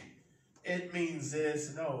think it means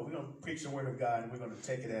this. No, we're going to preach the word of God and we're going to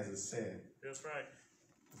take it as it said. That's right.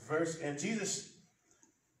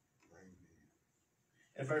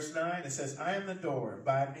 In verse 9, it says, I am the door.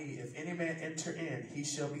 By me, if any man enter in, he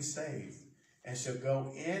shall be saved, and shall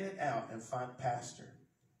go in and out and find pasture.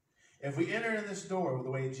 If we enter in this door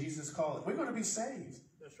the way Jesus called it, we're going to be saved.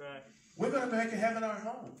 That's right. We're going to make heaven our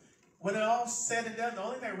home. When it all said and done, the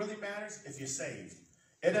only thing that really matters is if you're saved.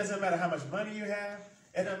 It doesn't matter how much money you have.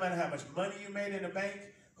 It doesn't matter how much money you made in the bank,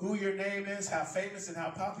 who your name is, how famous and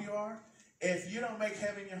how popular you are. If you don't make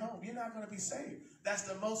heaven your home, you're not going to be saved. That's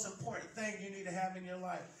the most important thing you need to have in your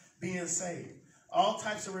life, being saved. All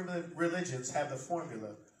types of religions have the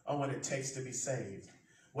formula on what it takes to be saved,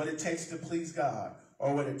 what it takes to please God,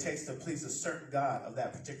 or what it takes to please a certain God of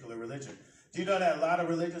that particular religion. Do you know that a lot of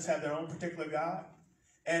religions have their own particular God?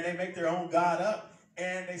 And they make their own God up,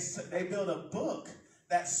 and they build a book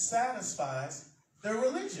that satisfies their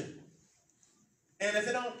religion. And if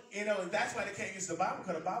they don't, that's why they can't use the Bible,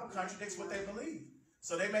 because the Bible contradicts what they believe.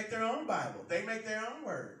 So they make their own Bible. They make their own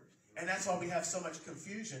word. And that's why we have so much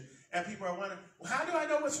confusion. And people are wondering, well, how do I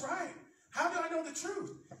know what's right? How do I know the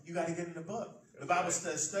truth? You got to get in the book. The Bible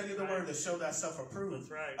says, study the word to show thyself approved.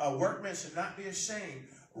 That's right. A workman should not be ashamed,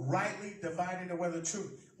 rightly dividing the word of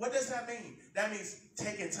truth. What does that mean? That means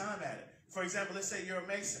taking time at it. For example, let's say you're a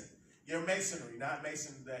mason. You're masonry, not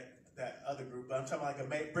mason that other group, but I'm talking like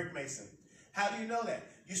a brick mason. How do you know that?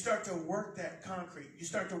 You start to work that concrete. You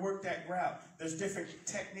start to work that grout. There's different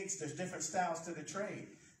techniques. There's different styles to the trade.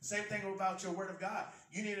 Same thing about your word of God.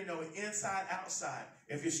 You need to know it inside, outside.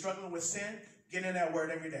 If you're struggling with sin, get in that word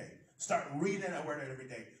every day. Start reading that word every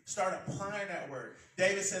day. Start applying that word.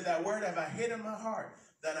 David said, that word have I hid in my heart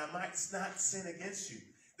that I might not sin against you.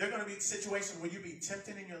 There are going to be situations where you be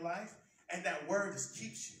tempted in your life, and that word just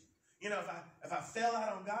keeps you. You know, if I fail out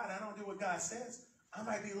on God, I don't do what God says, I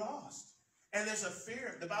might be lost. And there's a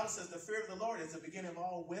fear. The Bible says the fear of the Lord is the beginning of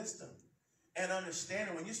all wisdom and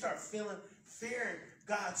understanding. When you start fearing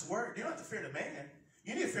God's word, you don't have to fear the man.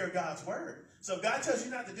 You need to fear God's word. So if God tells you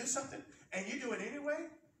not to do something and you do it anyway,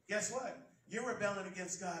 guess what? You're rebelling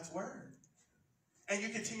against God's word. And you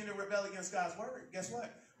continue to rebel against God's word. Guess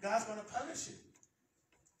what? God's going to punish you.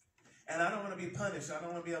 And I don't want to be punished. I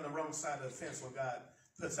don't want to be on the wrong side of the fence when God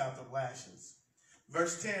puts out the lashes.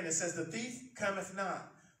 Verse 10, it says, the thief cometh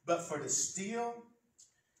not, but for to steal,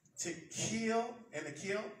 to kill,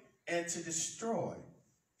 and to destroy.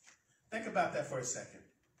 Think about that for a second.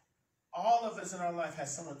 All of us in our life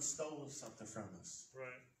has someone stolen something from us. Right.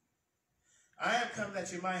 I have come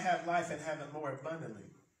that you might have life and have it more abundantly.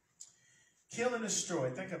 Kill and destroy.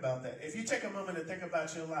 Think about that. If you take a moment to think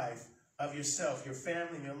about your life, of yourself, your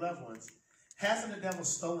family, and your loved ones, hasn't the devil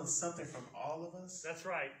stolen something from all of us? That's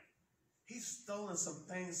right. He's stolen some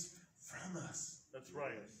things from us. That's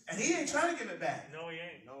right. And he ain't trying to give it back. No, he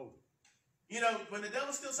ain't. No. You know, when the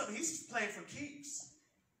devil steals something, he's playing for keeps.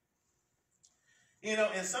 You know,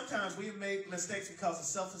 and sometimes we make mistakes because of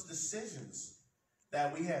selfish decisions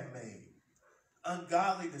that we have made.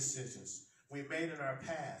 Ungodly decisions we made in our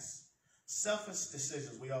past. Selfish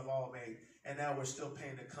decisions we have all made. And now we're still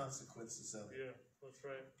paying the consequences of it. Yeah, that's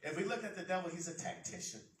right. If we look at the devil, he's a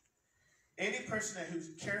tactician. Any person who's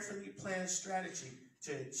carefully planned strategy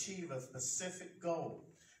to achieve a specific goal.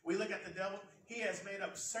 We look at the devil, he has made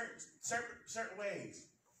up certain ways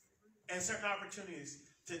and certain opportunities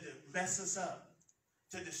to mess us up,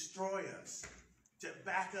 to destroy us, to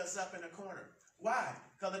back us up in a corner. Why?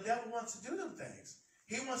 Because the devil wants to do them things.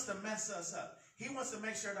 He wants to mess us up. He wants to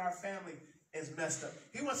make sure that our family is messed up.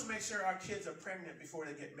 He wants to make sure our kids are pregnant before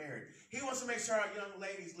they get married. He wants to make sure our young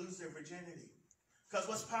ladies lose their virginity. Because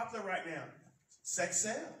what's popular right now? Sex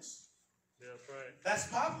sells. Yeah, that's right. That's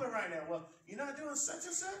popular right now. Well, you're not doing such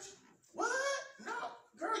and such? What? No.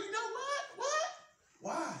 Girl, you know what? What?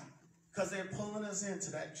 Why? Because they're pulling us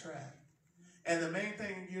into that trap. And the main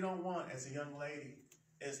thing you don't want as a young lady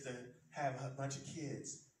is to have a bunch of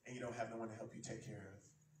kids and you don't have no one to help you take care of.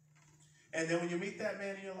 And then when you meet that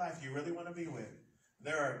man in your life you really want to be with,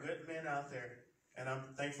 there are good men out there, and I'm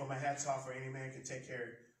thankful, my hat's off for any man can take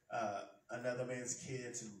care of another man's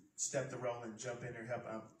kids and step the role and jump in there and help.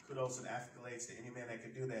 Kudos and accolades to any man that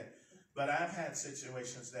can do that. But I've had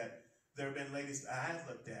situations that there have been ladies I've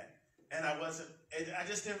looked at, and I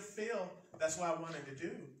just didn't feel that's what I wanted to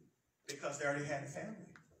do because they already had a family.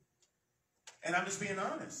 And I'm just being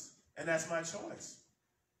honest, and that's my choice.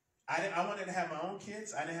 I wanted to have my own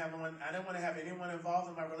kids. I didn't want to have anyone involved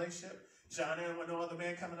in my relationship. John didn't want no other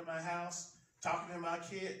man coming to my house, talking to my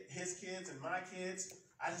kid, his kids, and my kids.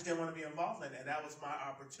 I just didn't want to be involved in it, and that was my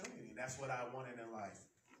opportunity. That's what I wanted in life.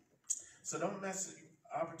 So don't mess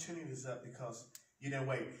opportunities up because you didn't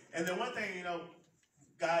wait. And then one thing,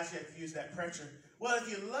 guys, you have to use that pressure. Well, if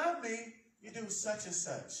you love me, you do such and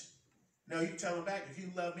such. No, you tell them back, if you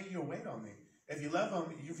love me, you'll wait on me. If you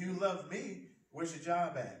love me, where's your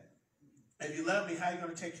job at? If you love me, how are you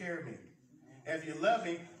going to take care of me? If you love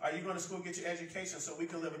me, are you going to school get your education so we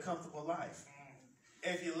can live a comfortable life?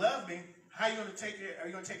 If you love me, how are you going to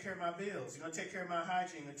take care of my bills? You're going to take care of my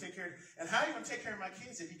hygiene, and how are you going to take care of my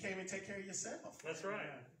kids if you can't even take care of yourself? That's right.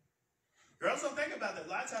 Girls don't think about that. A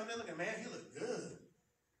lot of times they're looking, man, he look good.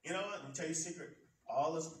 You know what? Let me tell you a secret.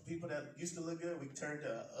 All those people that used to look good, we turn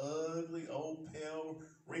to an ugly, old, pale,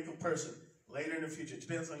 wrinkled person later in the future. It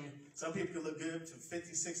depends on you. Some people can look good to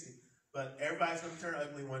 50, 60. But everybody's going to turn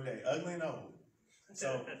ugly one day, ugly and old.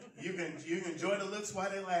 So you can enjoy the looks while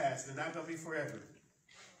they last. They're not going to be forever.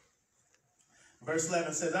 Verse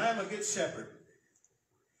 11 says, I am a good shepherd,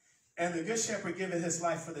 and the good shepherd giveth his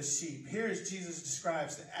life for the sheep. Here is Jesus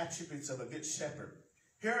describes the attributes of a good shepherd.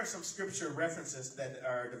 Here are some scripture references that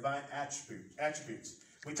are divine attributes.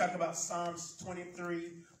 We talk about Psalms 23,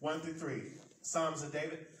 1 through 3. Psalms of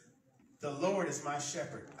David. The Lord is my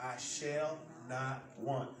shepherd. I shall not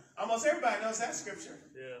want. Almost everybody knows that scripture.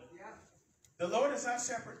 Yeah. The Lord is our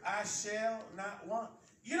shepherd. I shall not want.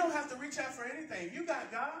 You don't have to reach out for anything. You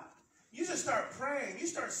got God. You just start praying. You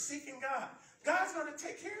start seeking God. God's going to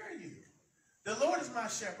take care of you. The Lord is my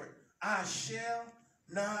shepherd. I shall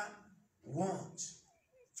not want.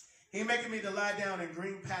 He maketh me to lie down in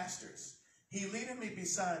green pastures. He leadeth me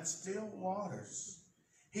beside still waters.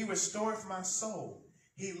 He restoreth my soul.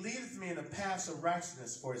 He leadeth me in the paths of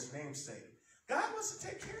righteousness for his name's sake. God wants to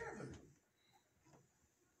take care of you.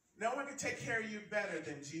 No one can take care of you better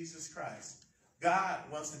than Jesus Christ. God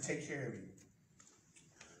wants to take care of you.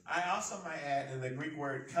 I also might add in the Greek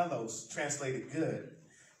word kalos, translated good,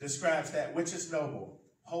 describes that which is noble,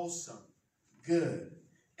 wholesome, good,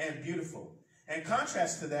 and beautiful. In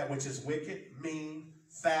contrast to that which is wicked, mean,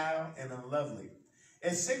 foul, and unlovely.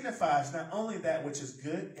 It signifies not only that which is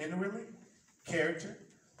good inwardly, character,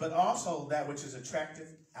 but also that which is attractive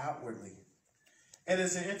outwardly. It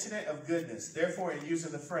is an incident of goodness. Therefore, in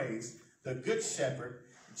using the phrase, the good shepherd,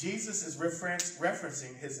 Jesus is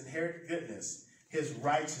referencing his inherent goodness, his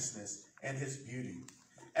righteousness, and his beauty.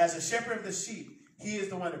 As a shepherd of the sheep, he is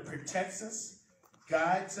the one that protects us,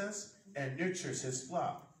 guides us, and nurtures his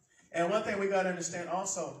flock. And one thing we got to understand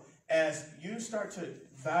also, as you start to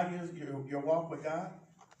value your walk with God,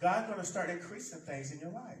 God's going to start increasing things in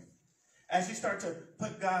your life. As you start to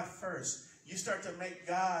put God first, you start to make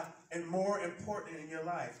God and more important in your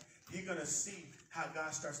life, you're going to see how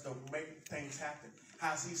God starts to make things happen,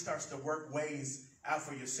 how he starts to work ways out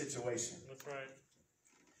for your situation. That's right.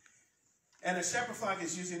 And a shepherd flock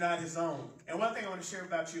is usually not his own. And one thing I want to share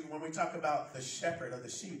about you when we talk about the shepherd of the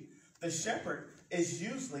sheep, the shepherd is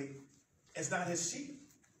not his sheep.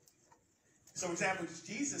 So, for example,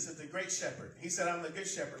 Jesus is the great shepherd. He said, I'm the good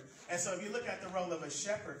shepherd. And so if you look at the role of a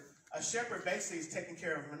shepherd basically is taking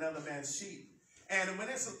care of another man's sheep. And when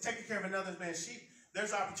it's taking care of another man's sheep,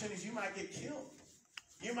 there's opportunities you might get killed.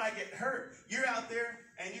 You might get hurt. You're out there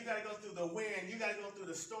and you got to go through the wind. You got to go through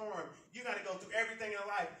the storm. You got to go through everything in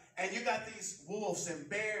life. And you got these wolves and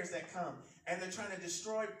bears that come and they're trying to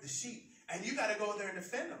destroy the sheep. And you got to go there and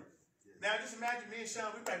defend them. Now, just imagine me and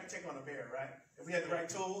Sean, we probably take on a bear, right? If we had the right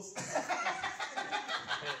tools.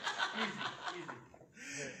 Easy.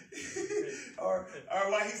 or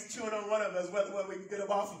while he's chewing on one of us, whether we can get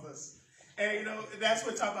him off of us. And, you know, that's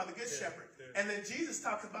what we talk about the good shepherd. And then Jesus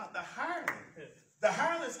talks about the hireling. The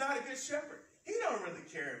hireling is not a good shepherd. He don't really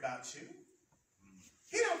care about you.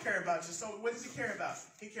 He don't care about you. So what does he care about?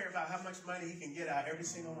 He cares about how much money he can get out of every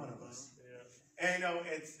single one of us. And, you know,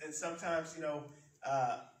 and sometimes, you know,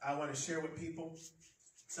 I want to share with people.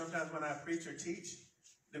 Sometimes when I preach or teach,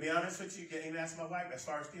 to be honest with you, even ask my wife, as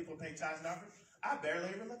far as people pay tithes and offerings, I barely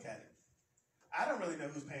even look at it. I don't really know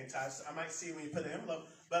who's paying tithes. I might see it when you put the envelope,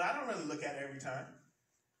 but I don't really look at it every time.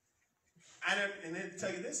 And then to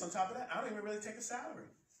tell you this, on top of that, I don't even really take a salary.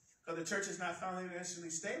 Because the church is not financially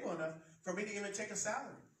stable enough for me to even take a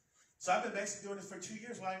salary. So I've been basically doing this for 2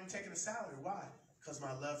 years without even taking a salary. Why? Because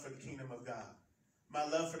my love for the kingdom of God. My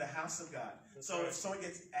love for the house of God. So if someone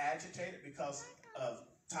gets agitated because of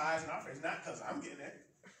tithes and offerings, not because I'm getting it.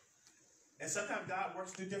 And sometimes God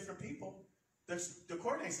works through different people to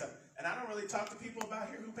coordinate stuff. And I don't really talk to people about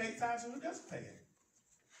here who pays tithes and who doesn't pay it.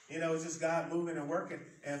 You know, it's just God moving and working.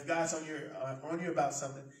 And if God's on you about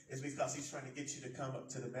something, it's because he's trying to get you to come up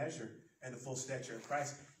to the measure and the full stature of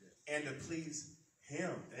Christ and to please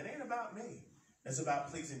him. It ain't about me. It's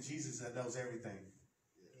about pleasing Jesus that knows everything.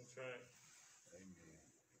 That's right. Amen.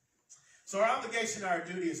 So our obligation, our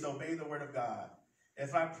duty is to obey the word of God.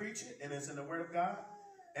 If I preach it and it's in the word of God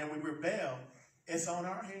and we rebel, it's on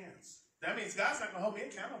our hands. That means God's not going to hold me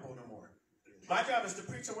accountable no more. My job is to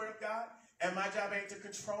preach the word of God, and my job ain't to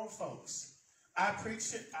control folks. I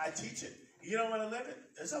preach it, I teach it. You don't want to live it,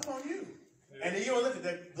 it's up on you. Yeah. And then you will live it.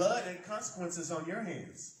 The blood and consequences on your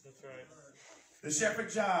hands. That's right. The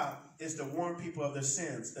shepherd's job is to warn people of their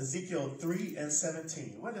sins. Ezekiel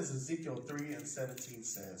 3:17. What does Ezekiel 3:17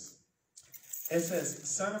 says? It says,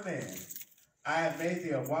 Son of man, I have made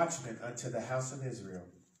thee a watchman unto the house of Israel.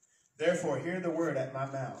 Therefore hear the word at my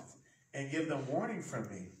mouth, and give them warning from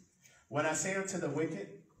me. When I say unto the wicked,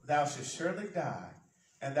 thou shalt surely die,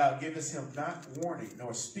 and thou givest him not warning,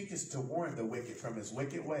 nor speakest to warn the wicked from his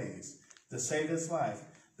wicked ways, to save his life,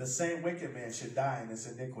 the same wicked man should die in his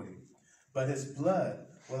iniquity. But his blood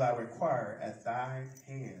will I require at thy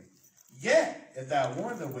hand. Yet, if thou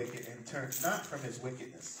warn the wicked, and turn not from his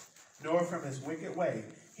wickedness, nor from his wicked way,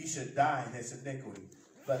 he should die in his iniquity.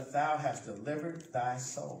 But thou hast delivered thy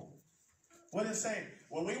soul. What is it saying?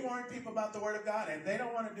 When we warn people about the word of God, and they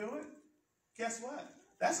don't want to do it, guess what?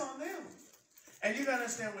 That's on them. And you got to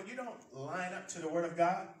understand, when you don't line up to the word of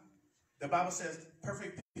God, the Bible says,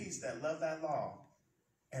 perfect peace that love thy law,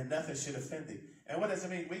 and nothing should offend thee. And what does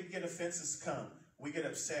it mean? We get offenses come. We get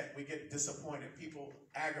upset. We get disappointed. People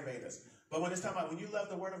aggravate us. But when it's talking about when you love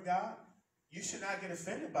the word of God, you should not get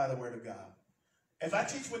offended by the word of God. If I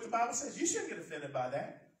teach what the Bible says, you shouldn't get offended by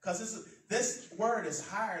that. Because this word is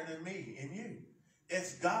higher than me and you.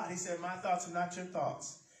 It's God. He said, my thoughts are not your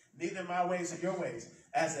thoughts. Neither my ways are your ways.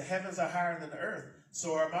 As the heavens are higher than the earth,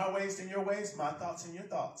 so are my ways than your ways, my thoughts and your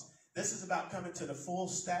thoughts. This is about coming to the full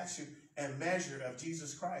stature and measure of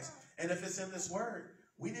Jesus Christ. And if it's in this word,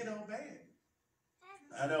 we need to obey it.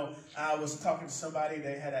 I know I was talking to somebody,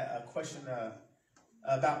 they had a question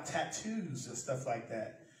about tattoos and stuff like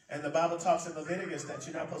that. And the Bible talks in Leviticus that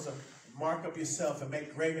you're not supposed to mark up yourself and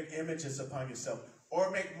make graven images upon yourself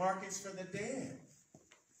or make markings for the dead.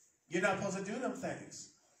 You're not supposed to do them things.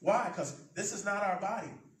 Why? Because this is not our body.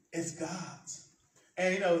 It's God's.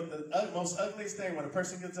 And, you know, the most ugliest thing when a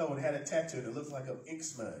person gets old, they had a tattoo that looks like an ink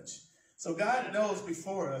smudge. So God knows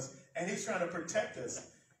before us, and he's trying to protect us.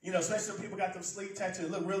 You know, especially when people got them sleeve tattoos. They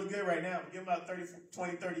look really good right now. But give them about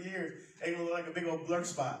 20, 30 years, they're going to look like a big old blur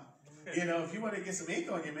spot. You know, if you want to get some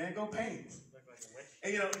ink on you, man, go paint.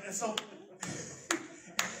 And, you know, and so...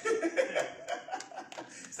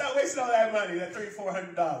 Stop wasting all that money, that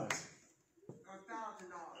 $300-400. $1,000.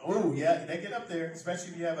 Oh, yeah, they get up there,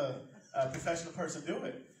 especially if you have a professional person do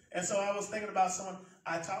it. And so I was thinking about someone,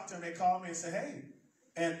 I talked to them, they called me and said, hey,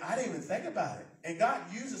 and I didn't even think about it. And God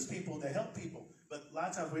uses people to help people, but a lot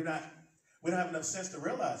of times we don't have enough sense to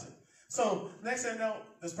realize it. So next thing I know,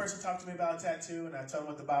 this person talked to me about a tattoo, and I told them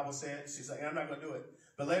what the Bible said. She's like, I'm not going to do it.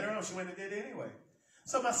 But later on, she went and did it anyway.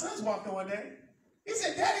 So my son's walking one day. He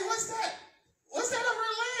said, Daddy, what's that? What's that over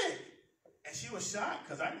her leg? And she was shocked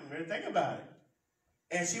because I didn't really think about it.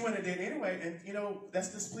 And she went and did it anyway. And, you know, that's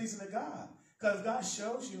displeasing to God. Because if God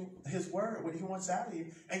shows you his word, what he wants out of you,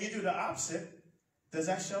 and you do the opposite, does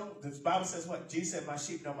that show? The Bible says what? Jesus said, my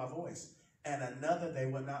sheep know my voice, and another they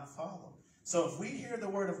will not follow. So if we hear the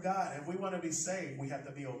word of God and we want to be saved, we have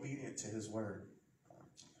to be obedient to his word.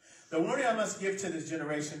 The warning I must give to this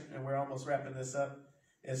generation, and we're almost wrapping this up,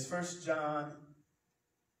 is 1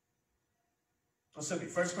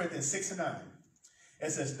 Corinthians 6:9.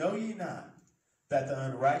 It says, know ye not that the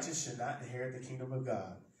unrighteous should not inherit the kingdom of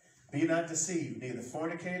God. Be not deceived, neither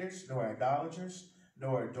fornicators, nor idolaters,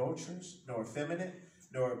 nor adulterers, nor effeminate,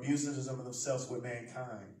 nor abusers of themselves with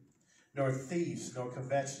mankind, nor thieves, nor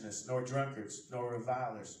covetousness, nor drunkards, nor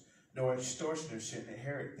revilers, nor extortioners should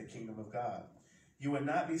inherit the kingdom of God. You will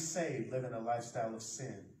not be saved living a lifestyle of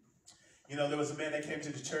sin. You know, there was a man that came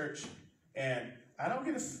to the church, and I don't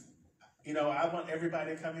get I want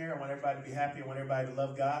everybody to come here. I want everybody to be happy. I want everybody to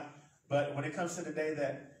love God. But when it comes to the day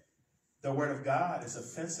that the word of God is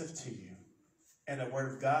offensive to you, and the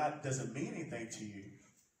word of God doesn't mean anything to you,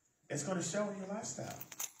 it's going to show in your lifestyle.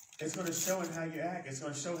 It's going to show in how you act. It's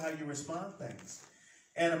going to show how you respond to things.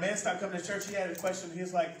 And a man stopped coming to church. He had a question. He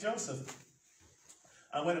was like, Joseph,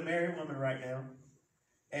 I'm with a married woman right now,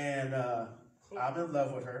 and I'm in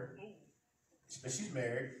love with her. But she's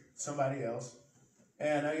married, somebody else.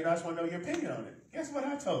 And I just want to know your opinion on it. Guess what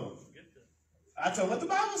I told him? I told him what the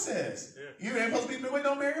Bible says. Yeah. You ain't supposed to be with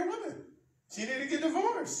no married woman. She need to get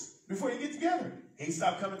divorced before you get together. He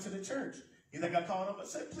stopped coming to the church. He think I called him and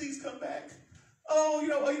said, please come back. Oh, you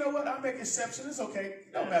know what? I'll make exception. It's okay.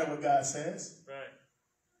 It don't matter what God says. Right.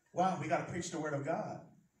 Wow, we got to preach the word of God.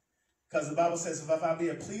 Because the Bible says, if I be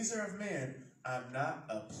a pleaser of men, I'm not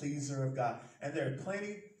a pleaser of God. And there are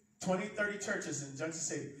plenty, 20, 30 churches in Junction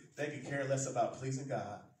City, they can care less about pleasing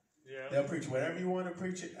God. Yeah. They'll preach whatever you want to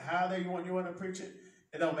preach it, how they want you want to preach it.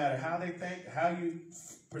 It don't matter how they think, how you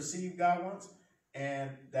perceive God wants, and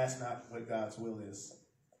that's not what God's will is.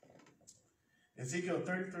 Ezekiel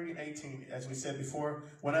 33:18, as we said before,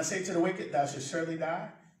 when I say to the wicked, thou shalt surely die,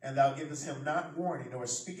 and thou givest him not warning, nor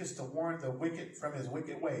speakest to warn the wicked from his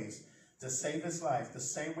wicked ways, to save his life, the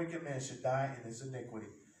same wicked man should die in his iniquity,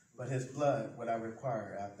 but his blood would I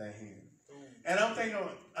require at thy hand. And I'm thinking,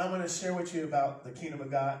 I'm going to share with you about the kingdom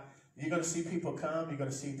of God. You're going to see people come, you're going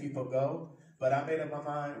to see people go, but I made up my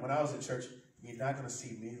mind when I was in church, you're not going to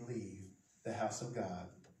see me leave the house of God.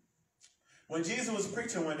 When Jesus was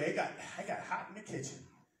preaching one day, I got hot in the kitchen.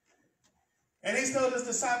 And he told his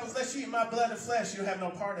disciples, "Let you eat my blood and flesh, you'll have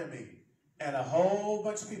no part in me." And a whole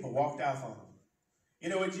bunch of people walked out on him. You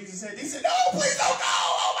know what Jesus said? He said, "No, please don't go.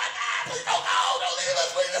 Oh my God, please don't go. Don't leave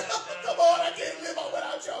us. Please. Come on, I can't live on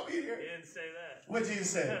without y'all being here." He didn't say that. What Jesus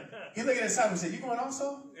said? He looked at his disciples and said, "You going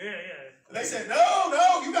also?" Yeah. They said,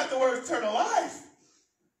 No, you got the word eternal life.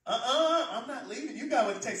 I'm not leaving. You got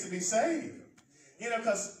what it takes to be saved.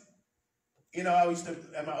 Because I used to,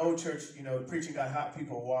 at my old church, the preaching got hot.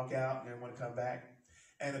 People would walk out and didn't want to come back.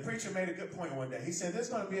 And the preacher made a good point one day. He said, there's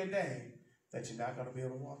going to be a day that you're not going to be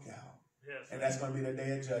able to walk out. Yes. And that's going to be the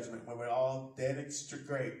day of judgment when we're all dead and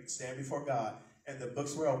straight, stand before God, and the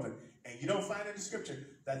books were open. And you don't find in the scripture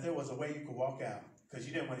that there was a way you could walk out because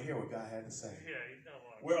you didn't want to hear what God had to say. Yeah, you don't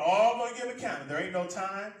want to. We're all going to give account. There ain't no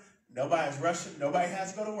time. Nobody's rushing. Nobody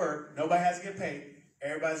has to go to work. Nobody has to get paid.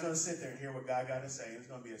 Everybody's going to sit there and hear what God got to say. It's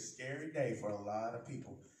going to be a scary day for a lot of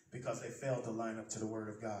people because they failed to line up to the word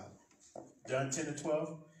of God. John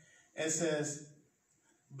 10:12, it says,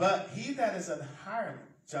 "But he that is an hireling,"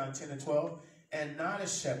 John 10:12, "and not a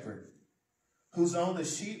shepherd, whose own the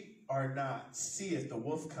sheep are not, seeth the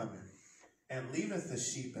wolf coming, and leaveth the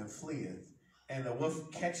sheep and fleeth, and the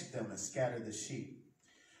wolf catcheth them and scattereth the sheep."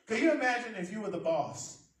 Could you imagine if you were the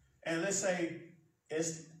boss, and let's say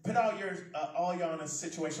put all y'all in a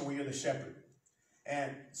situation where you're the shepherd,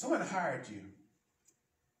 and someone hired you,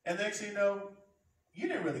 and the next thing you know, you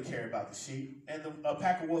didn't really care about the sheep, and a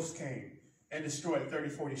pack of wolves came and destroyed 30,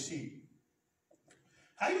 40 sheep.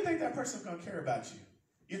 How do you think that person's going to care about you?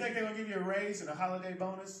 You think they're going to give you a raise and a holiday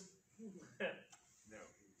bonus? No.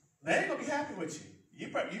 They ain't going to be happy with you. You're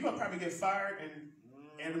going to probably get fired,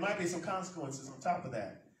 and there might be some consequences on top of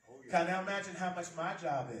that. Can now imagine how much my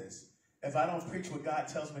job is. If I don't preach what God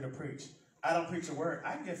tells me to preach, I don't preach a word,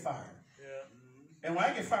 I can get fired. Yeah. And when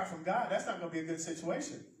I get fired from God, that's not going to be a good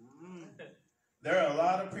situation. There are a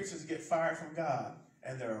lot of preachers that get fired from God,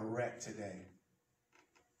 and they're a wreck today.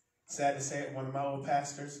 Sad to say it, one of my old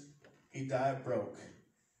pastors, he died broke.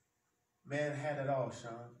 Man had it all,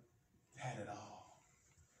 Sean. Had it all.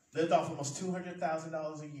 Lived off almost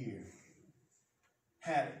 $200,000 a year.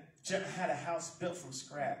 Had a house built from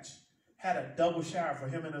scratch. Had a double shower for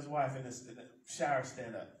him and his wife in the shower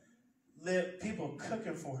stand-up. People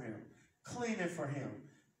cooking for him, cleaning for him,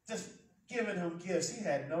 just giving him gifts. He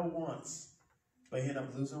had no wants. But he ended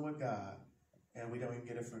up losing with God, and we don't even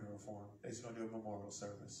get a funeral for him. They're just going to do a memorial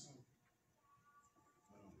service.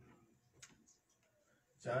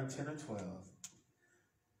 John 10:12.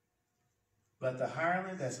 "But the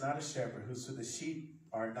hireling that's not a shepherd, whose the sheep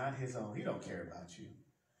are not his own," he don't care about you.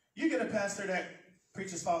 You get a pastor that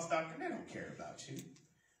preaches false doctrine, they don't care about you.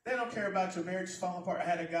 They don't care about your marriage falling apart. I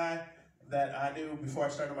had a guy that I knew before I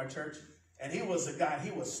started my church, and he was a guy,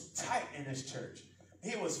 he was tight in his church.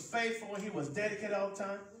 He was faithful, he was dedicated all the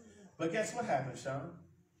time. But guess what happened, Sean?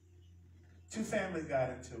 Two families got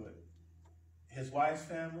into it. His wife's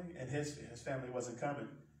family, and his family wasn't coming.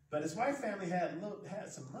 But his wife's family had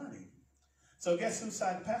some money. So guess whose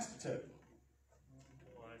side the pastor took?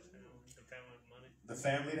 The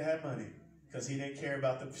family that had money. Because he didn't care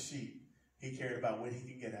about the sheep. He cared about what he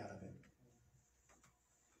could get out of it.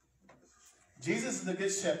 Jesus is the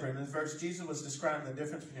good shepherd. In this verse, Jesus was describing the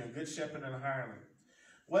difference between a good shepherd and a hireling.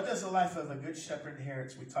 What does the life of a good shepherd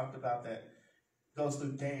inherit? We talked about that. Goes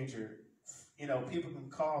through danger. You know, people can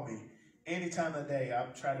call me any time of the day.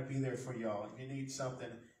 I'll try to be there for y'all. If you need something,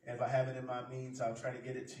 and if I have it in my means, I'll try to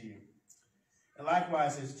get it to you. And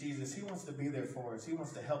likewise, as Jesus, he wants to be there for us. He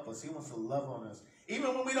wants to help us. He wants to love on us.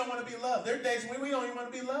 Even when we don't want to be loved. There are days when we don't even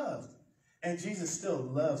want to be loved. And Jesus still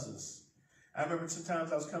loves us. I remember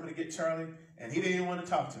sometimes I was coming to get Charlie, and he didn't even want to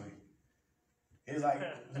talk to me. He was like,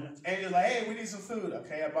 hey, we need some food.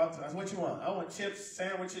 Okay, I bought some. I said, what you want? I want chips,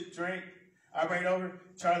 sandwiches, drink. I bring it over.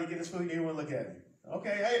 Charlie get his food. He didn't want to look at me. Okay,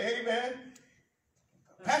 hey, man.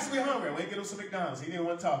 Pastor, we hungry. We get him some McDonald's. He didn't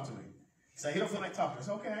want to talk to me. He said, he don't feel like talking. I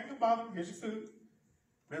said, okay, I ain't going to bother him. Here's your food.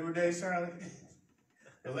 Remember the day, Charlie?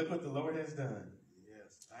 But look what the Lord has done.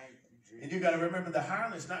 Yes, thank you, Jesus. And you got to remember, the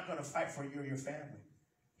hireling is not going to fight for you or your family.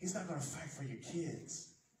 He's not going to fight for your kids.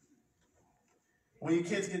 When your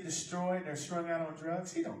kids get destroyed, they're strung out on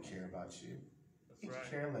drugs, he don't care about you. He can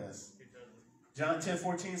care less. John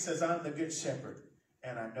 10:14 says, I'm the good shepherd,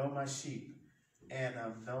 and I know my sheep, and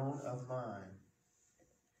I'm known of mine.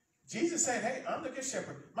 Jesus said, hey, I'm the good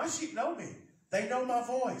shepherd. My sheep know me. They know my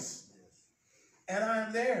voice, and I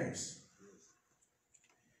am theirs.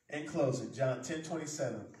 In closing, John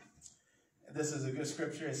 10:27. This is a good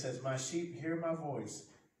scripture. It says, my sheep hear my voice,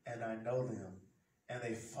 and I know them, and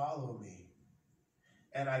they follow me.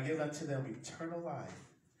 And I give unto them eternal life.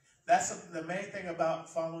 That's the main thing about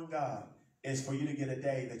following God, is for you to get a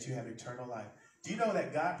day that you have eternal life. Do you know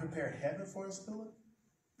that God prepared heaven for us, Philip?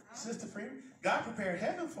 Sister Freeman? God prepared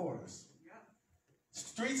heaven for us.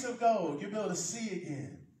 Streets of gold, you'll be able to see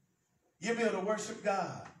again. You'll be able to worship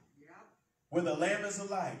God. Where the Lamb is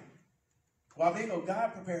the light. Wamigo,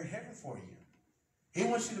 God prepared heaven for you. He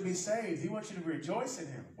wants you to be saved. He wants you to rejoice in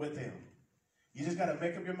him, with him. You just got to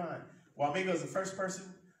make up your mind. Wamigo is the first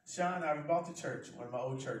person, Sean, I bought the church, one of my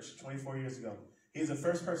old church, 24 years ago. He's the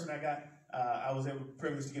first person I was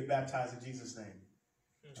privileged to get baptized in Jesus' name.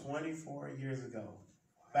 24 years ago.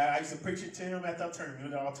 I used to preach it to him at the alternative. You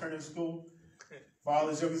know, the alternative school. For all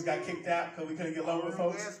the jokers got kicked out because we couldn't get along with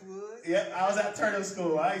folks. Yep, I was at alternative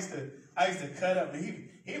school. I used to cut up. And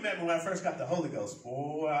he met me when I first got the Holy Ghost.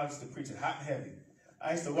 Boy, I used to preach it hot and heavy.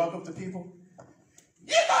 I used to walk up to people.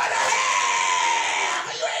 You're going to hell!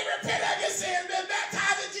 You ain't repent of your sins, been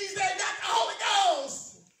baptized in Jesus' name, got the Holy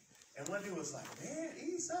Ghost. And one dude was like, man,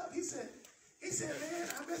 ease up. He said, man,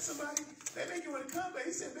 I met somebody, they make you want to come, but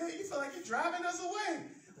he said, man, you feel like you're driving us away.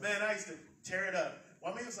 Man, I used to tear it up.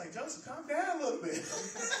 Well, I mean, it was like, Joseph, calm down a little bit.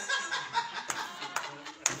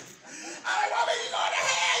 I'm like, well, you going to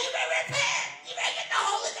hell, you better repent. You better get the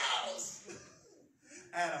Holy Ghost.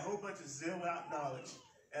 I had a whole bunch of zeal out knowledge.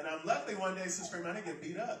 And luckily one day, Sister Freeman, I didn't get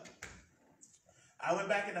beat up. I went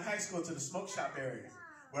back into high school to the smoke shop area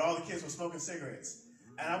where all the kids were smoking cigarettes.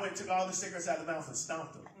 And I went and took all the cigarettes out of the mouth and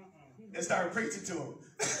stomped them. And started preaching to them.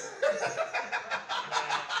 I said,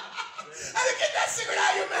 get that cigarette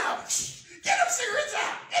out of your mouth. Get them cigarettes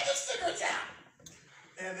out. Get them cigarettes out.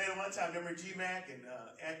 And then one time, remember G-Mac and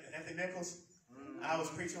Anthony Nichols? I was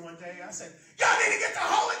preaching one day. I said, y'all need to get the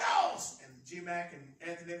Holy Ghost. And G-Mac and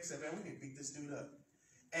Anthony Nichols said, man, we need to beat this dude up.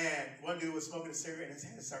 And one dude was smoking a cigarette and his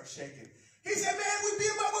hand started shaking. He said, man, we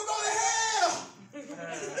beat him up, we're going to hell.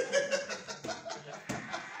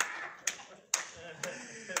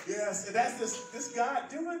 Yes, and that's this God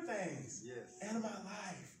doing things in my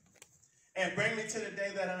life. And bring me to the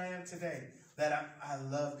day that I am today. That I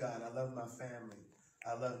love God. I love my family.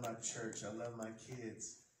 I love my church. I love my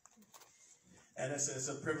kids. And it's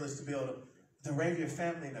a privilege to be able to raise your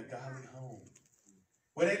family in a godly home.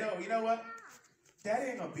 Where they know, you know what? Daddy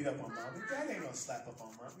ain't going to beat up on mommy. Daddy ain't going to slap up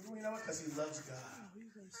on mommy. You know what? Because he loves God.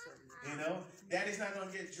 You know? Daddy's not going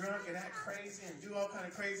to get drunk and act crazy and do all kind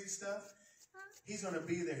of crazy stuff. He's going to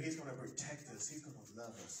be there. He's going to protect us. He's going to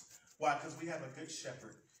love us. Why? Because we have a good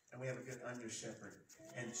shepherd and we have a good under shepherd.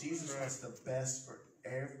 And Jesus wants the best for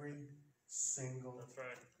every single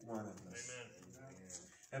one of us. Amen.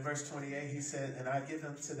 In verse 28, he said, and I give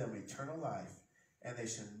unto them eternal life, and they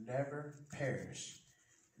shall never perish.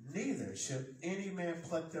 Neither should any man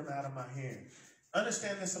pluck them out of my hand.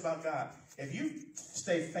 Understand this about God. If you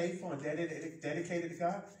stay faithful and dedicated to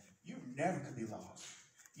God, you never can be lost.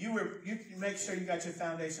 You make sure you got your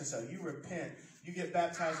foundation so you repent. You get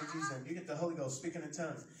baptized in Jesus' name. You get the Holy Ghost speaking in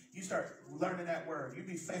tongues. You start learning that word. You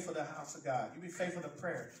be faithful to the house of God. You be faithful to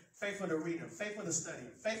prayer, faithful to reading, faithful to studying,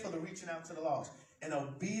 faithful to reaching out to the lost. In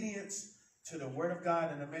obedience to the word of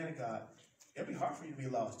God and the man of God, it'll be hard for you to be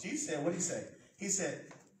lost. Jesus said, what did he say? He said,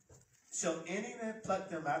 shall any man pluck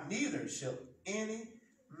them out? Neither shall any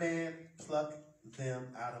man pluck them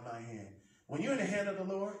out of my hand. When you're in the hand of the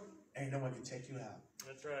Lord, ain't no one can take you out.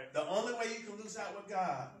 That's right. The only way you can lose out with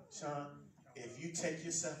God, Sean, if you take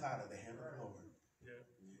yourself out of the hand of the Lord.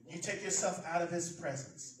 Yeah. You take yourself out of his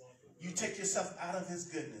presence. You take yourself out of his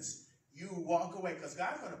goodness. You walk away because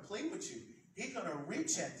God's going to plead with you. He's going to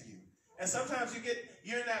reach at you. And sometimes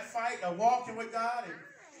you're in that fight of walking with God and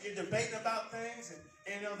you're debating about things.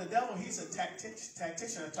 And you know, the devil, he's a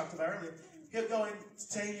tactician I talked about earlier. He'll go and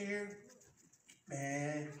tell you,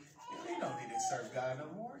 man, you don't need to serve God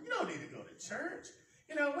no more. You don't need to go to church.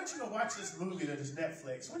 You know, why don't you go watch this movie or this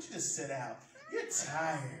Netflix? Why don't you just sit out? You're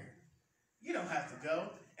tired. You don't have to go.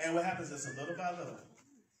 And what happens is little by little,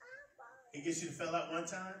 he gets you to fill out one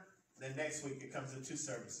time. Then next week it comes to 2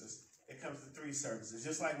 services. It comes to 3 services.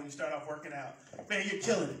 Just like when you start off working out. Man, you're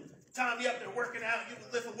killing it. Time you're up there working out, you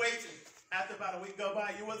lifting weights. After about a week go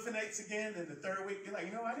by, you're lifting weights again. Then the 3rd week, you're like,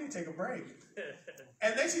 you know, I need to take a break.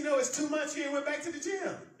 And next you know it's 2 months, you ain't went back to the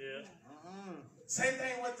gym. Yeah. Same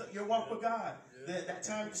thing with your walk with God. Yeah. That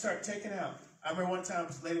time you start taking out. I remember one time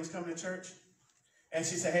this lady was coming to church. And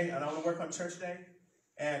she said, hey, I don't want to work on church day.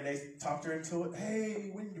 And they talked her into it.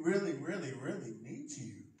 Hey, we really, really, really need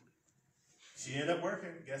you. She ended up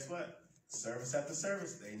working. Guess what? Service after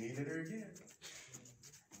service, they needed her again.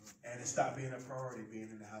 And it stopped being a priority, being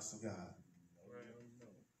in the house of God.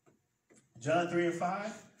 John 3 and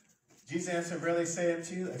 5. Jesus answered, verily say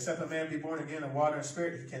unto you, except a man be born again of water and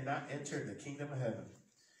spirit, he cannot enter the kingdom of heaven.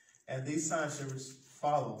 And these signs shall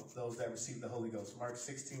follow those that receive the Holy Ghost. Mark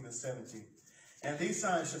 16 and 17. And these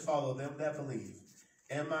signs shall follow them that believe.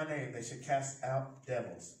 In my name they shall cast out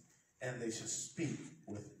devils, and they shall speak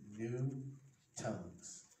with new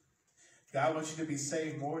tongues. God wants you to be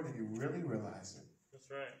saved more than you really realize it. That's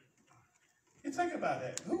right. You think about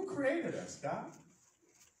that. Who created us? God.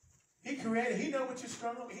 He created. He knows what you're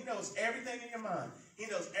struggling with. He knows everything in your mind. He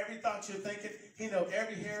knows every thought you're thinking. He knows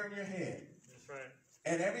every hair in your head. That's right.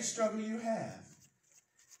 And every struggle you have,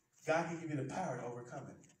 God can give you the power to overcome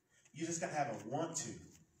it. You just got to have a want to.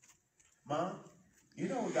 Mom, you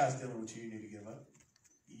know what God's dealing with you need to give up.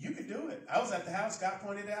 You can do it. I was at the house. God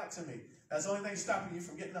pointed it out to me. That's the only thing stopping you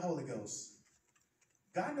from getting the Holy Ghost.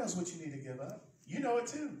 God knows what you need to give up. You know it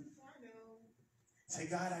too. I know. Say,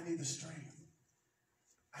 God, I need the strength.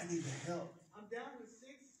 I need the help. I'm down to 6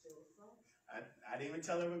 still, so. I didn't even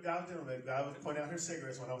tell her what God was doing, but God was pointing out her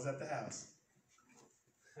cigarettes when I was at the house.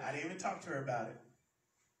 I didn't even talk to her about it.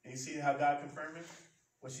 And you see how God confirmed it?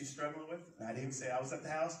 What she's struggling with? And I didn't even say I was at the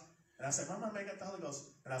house. And I said, my mom ain't got the Holy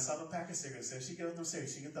Ghost. And I saw the pack of cigarettes. Said, she get them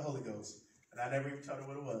cigarettes, she get the Holy Ghost. And I never even told her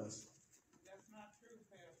what it was. That's not true,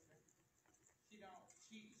 Pastor. She's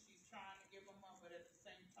trying to give them up, but at the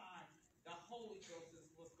same time, the Holy Ghost is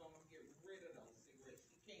what's going to get rid of those cigarettes.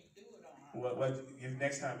 She can't do it on her.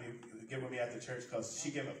 Next time you get with me at the church, because she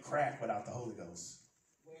gave up crack without the Holy Ghost.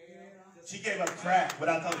 She gave up crack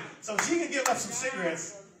without the Holy Ghost. So she can give up some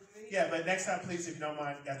cigarettes. Yeah, but next time, please, if you don't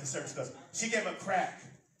mind, at the service, because she gave up crack.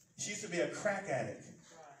 She used to be a crack addict.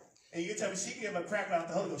 And you can tell me she can give up crack without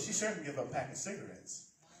the Holy Ghost. She sure can give up a pack of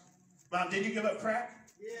cigarettes. Mom, did you give up crack?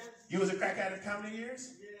 Yes. You was a crack addict how many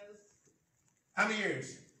years? Yes. How many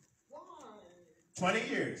years? 20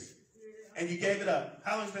 years. And you gave it up.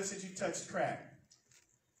 How long has it been since you touched crack?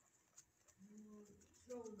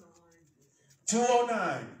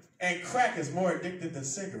 209. And crack is more addictive than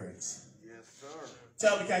cigarettes. Yes, sir.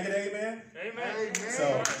 Tell me, can I get an amen? Amen. Amen.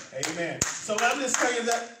 So, amen. So I'm just telling you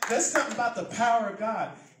that there's something about the power of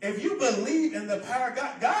God. If you believe in the power of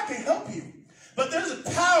God, God can help you. But there's a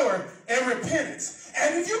power in repentance.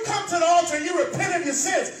 And if you come to the altar and you repent of your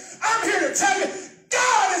sins, I'm here to tell you,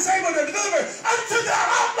 God is able to deliver unto the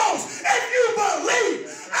utmost. If you believe,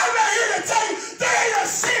 I'm not here to tell you there ain't a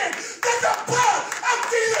sin that the blood of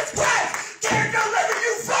Jesus Christ can deliver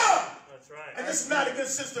you from. That's right. And this is not a good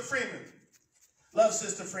Sister Freeman. Love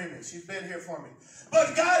Sister Freeman. She's been here for me.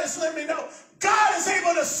 But God is letting me know God is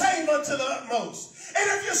able to save unto the utmost. And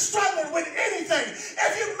if you're struggling with anything,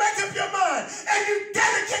 if you make up your mind and you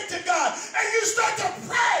dedicate to God and you start to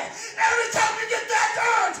pray every time you get that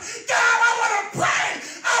urge, God, I want to pray.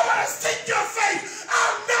 I want to seek your face.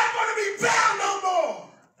 I'm not going to be bound no more.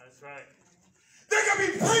 That's right. There can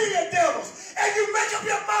be plenty of devils. And you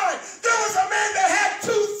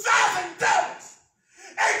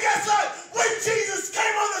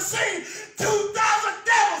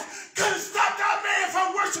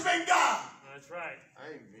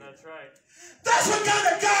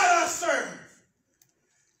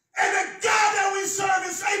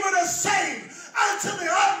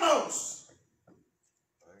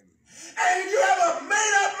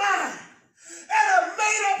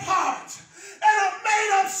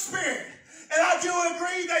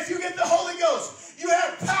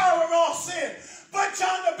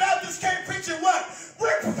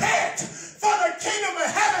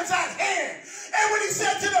he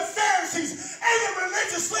said to the Pharisees and the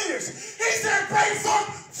religious leaders, he said, bring forth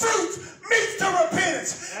fruit, meet to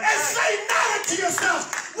repentance, and say not unto yourselves,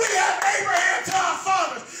 we have Abraham to our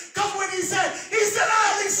fathers. Because when he said, out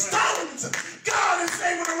of these stones, God is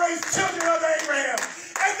able to raise children of Abraham.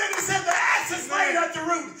 And then he said, the axe is laid at the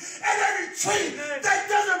root, and every tree that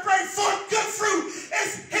doesn't bring forth good fruit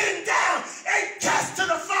is hidden down and cast to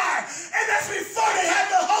the fire. And that's before they had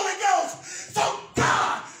the Holy Ghost. So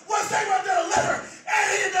God was able to deliver, and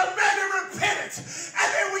he demanded repentance. And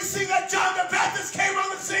then we see that John the Baptist came on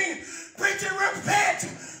the scene, preaching, repent,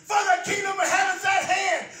 for the kingdom of heaven's at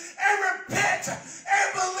hand, and repent and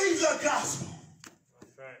believe the gospel.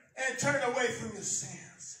 That's right. And turn away from your sins.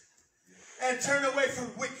 And turn away from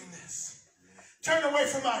wickedness. Turn away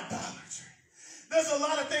from idolatry. There's a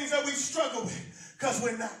lot of things that we struggle with because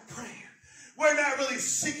we're not praying. We're not really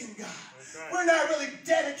seeking God. Right. We're not really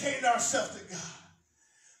dedicating ourselves to God.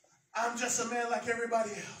 I'm just a man like everybody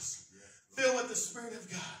else, filled with the Spirit of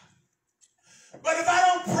God. But if I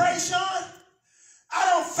don't pray, Sean, I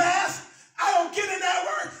don't fast, I don't get in that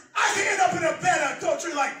word, I can end up in a bed of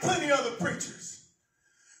adultery like plenty of other preachers.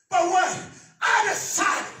 But what? I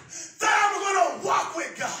decided that I'm going to walk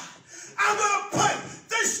with God. I'm going to put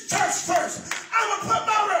this church first. I'm going to put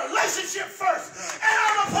my relationship first. And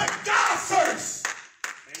I'm going to put God first.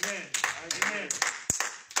 Amen. Amen.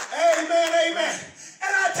 Amen, amen.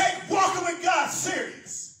 And I take walking with God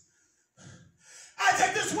serious. I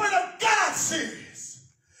take this word of God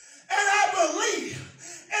serious. And I believe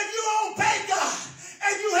if you obey God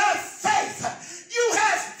and you have faith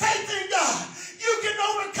in God, you can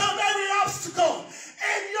overcome every obstacle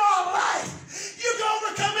in your life. You can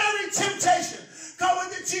overcome every temptation. Because what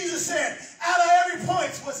did Jesus said? Out of every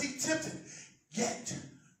point was he tempted, yet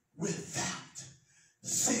without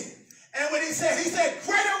sin. And when he said,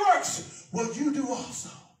 greater works will you do also.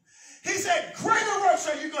 He said, greater works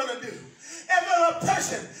are you going to do. And when a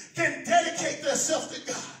person can dedicate themselves to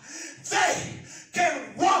God, they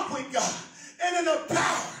can walk with God and in the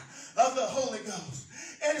power of the Holy Ghost.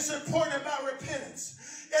 And it's important about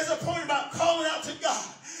repentance. It's important about calling out to God.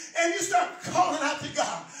 And you start calling out to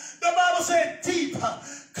God. The Bible said deep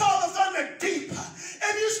calleth unto deep.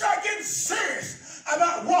 And you start getting serious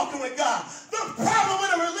about walking with God. The problem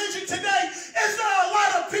with a religion today is that a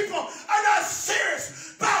lot of people are not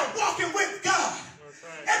serious about walking with God.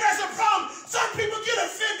 Right. And that's a problem. Some people get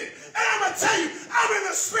offended. And I'm going to tell you, I'm in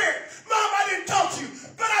the spirit. Mom, I didn't talk to you.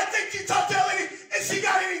 But I think you talked to that lady and she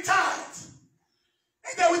got any tithes.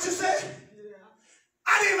 Ain't that what you said? Yeah.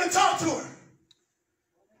 I didn't even talk to her.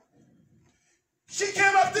 She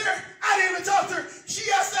came up there. I didn't even talk to her.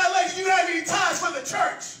 She asked that lady, do you have any tithes for the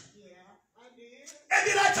church? Yeah, I did. And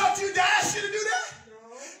did I talk to you? Did I ask you to do that?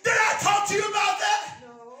 No. Did I talk to you about that?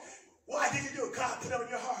 No. Why did you do it? God put it on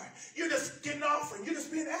your heart. You're just getting offering. You're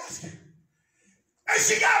just being asking. And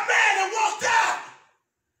she got mad and walked out.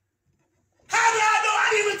 How did I know? I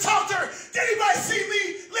didn't even talk to her. Did anybody see me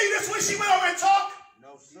leave this when she went over and talked?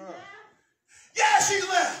 No, sir. Yeah, she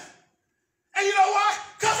left. And you know why?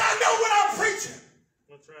 Because I know what I'm preaching.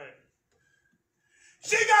 That's right.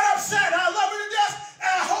 She got upset. I love her to death,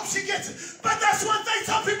 and I hope she gets it. But that's one thing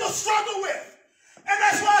some people struggle with. And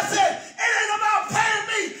that's why I said, it ain't about paying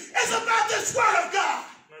me. It's about this word of God.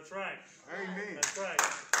 That's right. Amen. That's right.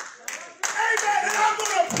 Amen. And I'm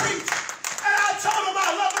going to preach. And I told him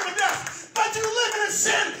I love him to death. But you live in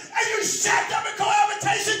sin, and you shacked up in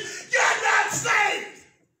cohabitation, you're not saved.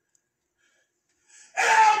 And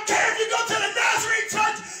I don't care if you go to the Nazarene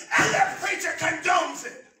church and the preacher condones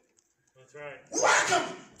it. That's right. Welcome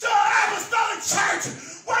to an apostolic church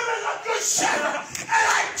where there's a good shepherd and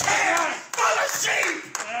I care for the sheep.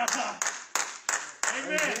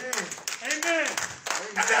 Amen. Amen.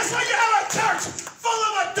 And that's why you have a church full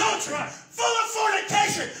of adultery, full of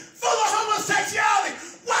fornication, full of homosexuality.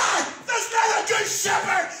 Why? There's not a good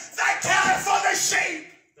shepherd that cares for the sheep.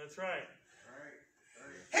 That's right.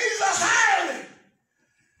 He's a hireling.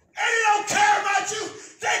 And he don't care about you.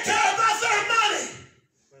 They care about their money.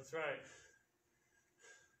 That's right.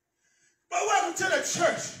 But welcome to the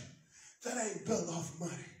church that ain't built off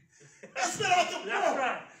money. It's built off the That's blood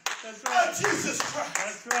right. That's of right. Jesus Christ.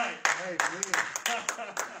 That's right.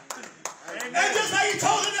 Amen. And just like he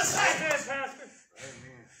told the disciples, Amen, Pastor.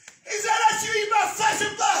 Amen. he said, unless you eat my flesh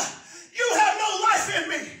and blood, you have no life in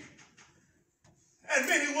me. And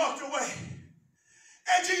then he walked away.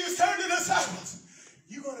 And Jesus turned to the disciples,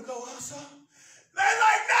 you going to go also? They're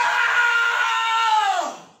like,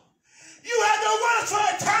 no! You have the words for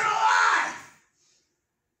eternal life.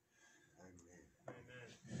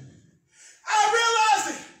 I realized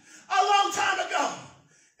it a long time ago.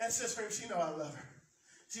 And Sister Frame, she know I love her.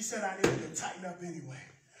 She said I needed to tighten up anyway.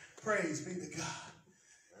 Praise be to God.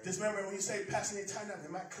 Just remember when you say, Pastor, you need to tighten up, it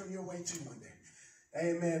might come your way too one day.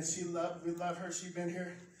 Amen. We love her. She's been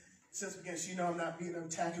here since the beginning. She know I'm not beating her,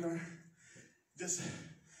 attacking her.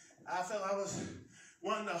 I felt I was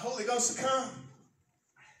wanting the Holy Ghost to come.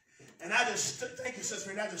 And I just, thank you,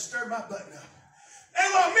 Sister, and I just stirred my button up. Hey,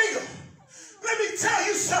 Wamigo, let me tell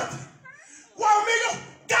you something. Wamigo,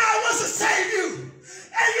 God wants to save you.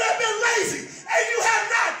 And you have been lazy. And you have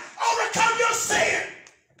not overcome your sin.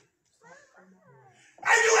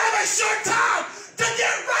 And you have a short time to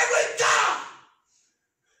get right with God.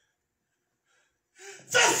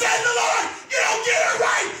 Thus said the Lord, you don't get it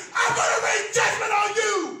right, I'm going to rain judgment on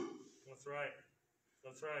you. That's right.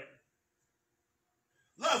 That's right.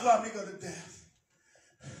 Love Wamigo to death.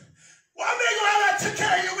 Wamigo, I took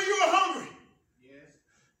care of you when you were hungry. Yes.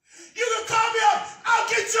 You can call me up, I'll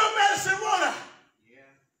get you a medicine water.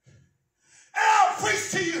 Yeah. And I'll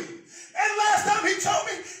preach to you. And last time he told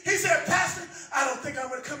me, he said, Pastor, I don't think I'm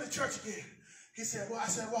going to come to church again. He said, well, I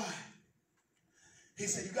said, why? He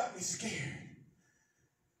said, you got me scared.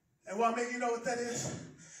 And Wamigo, you know what that is?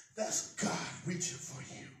 That's God reaching for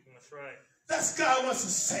you. That's right. That's God wants to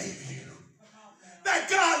save you. That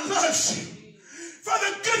God loves you. For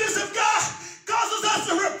the goodness of God causes us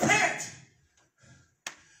to repent.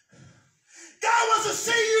 God wants to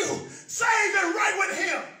see you saved and right with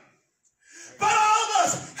him. But all of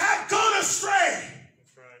us have gone astray.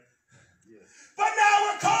 That's right. But now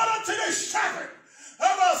we're called unto the shepherd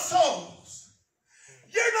of our souls.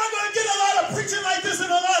 You're not going to get a lot of preaching like this in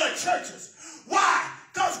a lot of churches. Why?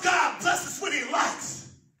 Because God blesses what he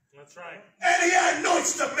likes. That's right. And he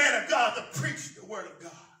anoints the man of God to preach the word of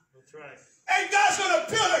God. That's right. And God's going to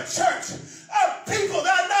build a church of people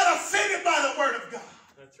that are not offended by the word of God.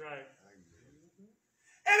 That's right.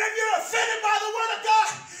 And if you're offended by the word of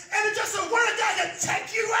God, and it's just the word of God can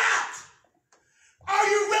take you out, are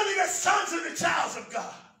you really the sons and the childs of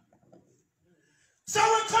God?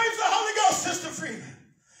 Someone claims the Holy Ghost, Sister Freeman.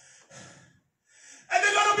 And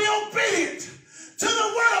they're going to be obedient to the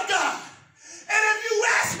word of God. And if you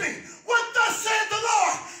ask me, what thus said the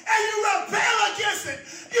Lord, and you rebel against it,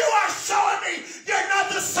 you are showing me you're not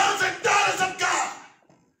the sons and daughters of God.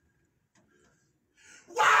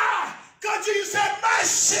 Why? Because you said, my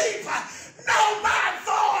sheep know my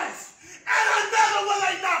voice, and another will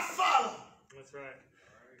they not follow. That's right.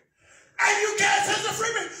 And you can't, Sister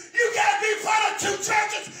Freeman, you can't be part of two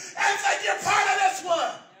churches and think you're part of this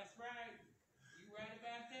one. That's right. You right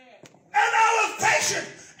about that. And I was patient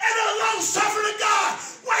and a long-suffering God,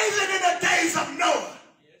 waiting in the days of Noah.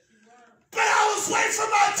 Yes, you were. But I was waiting for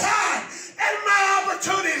my time and my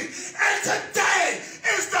opportunity, and today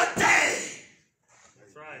is the day.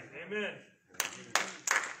 That's right. Amen. That's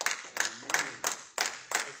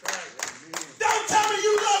right. Don't tell me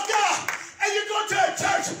you love God and you're going to a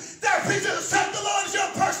church that preaches accept the Lord as your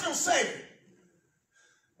personal Savior.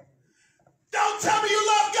 Don't tell me you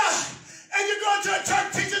love God and you're going to a church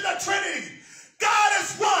teaching the Trinity. God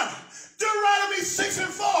is one. Deuteronomy 6 and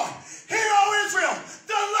 4. Hear, O Israel,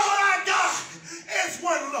 the Lord our God is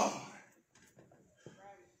one Lord.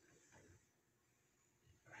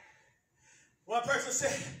 One person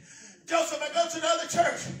said, Joseph, I go to the other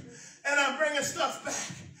church and I'm bringing stuff back.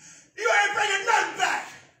 You ain't bringing nothing back.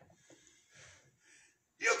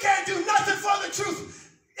 You can't do nothing for the truth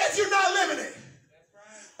if you're not living it.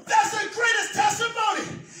 That's the greatest testimony.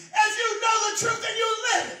 As you know the truth and you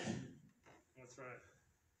live it. That's right.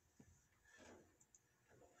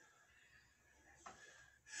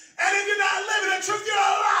 And if you're not living the truth, you're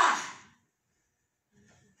a lie.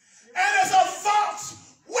 And it's a false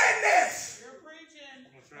witness. You're preaching.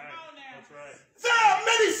 That's Come right. on now. That's right. There are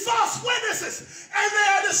many false witnesses, and they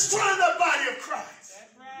are destroying the body of Christ.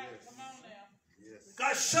 That's right. Come on now.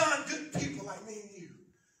 God shun good people like me and you.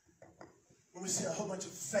 When we see a whole bunch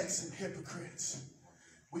of fakes and hypocrites,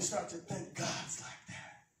 we start to think God's like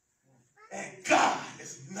that. And God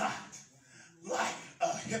is not like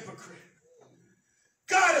a hypocrite.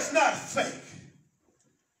 God is not fake.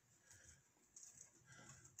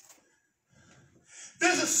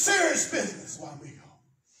 This is serious business, Wamigo.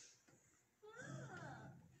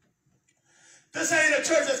 This ain't a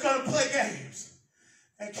church that's going to play games.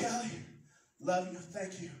 And Kelly, love you,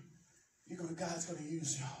 thank you. God's going to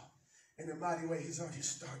use y'all in a mighty way. He's already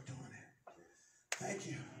started doing it. Thank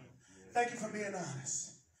you. Thank you for being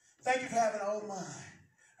honest. Thank you for having an old mind.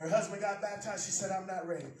 Her husband got baptized. She said, I'm not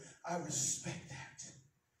ready. I respect that.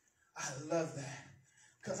 I love that.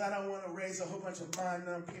 Because I don't want to raise a whole bunch of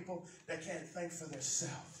mind-numb people that can't think for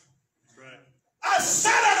themselves. Right. I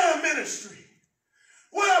sat out of a ministry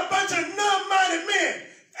with a bunch of numb-minded men.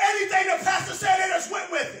 Anything the pastor said, they just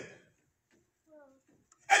went with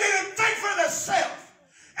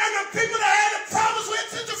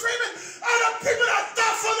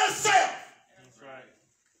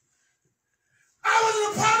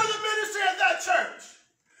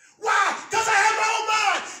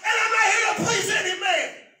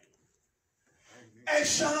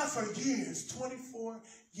for years, 24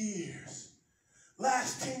 years.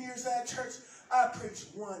 Last 10 years at church, I preached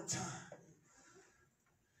one time.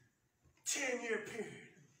 10-year period.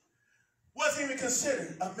 Wasn't even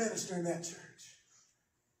considered a minister in that church.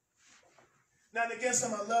 Now, again,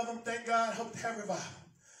 some I love them, thank God, hope to have revival.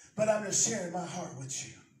 But I'm just sharing my heart with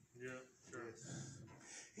you. Yeah, sure.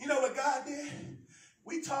 You know what God did?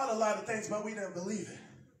 We taught a lot of things, but we didn't believe it.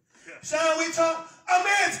 Yeah. Sean, we taught a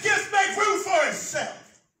man's gifts make room for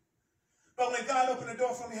himself. But when God opened the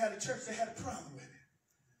door for me, had a church, they had a problem with it.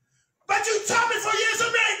 But you taught me for years, a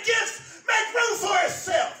man's gifts make room for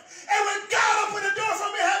himself. And when God opened the door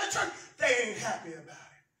for me, had a church, they ain't happy about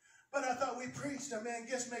it. But I thought we preached a man's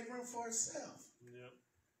gifts make room for himself. Yep.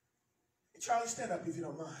 Charlie, stand up if you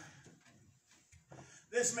don't mind.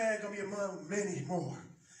 This man going to be among many more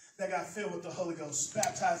that got filled with the Holy Ghost,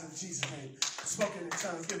 baptized in Jesus' name, spoken in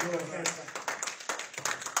tongues. Give the Lord a hand.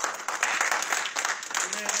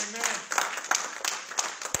 Amen, amen.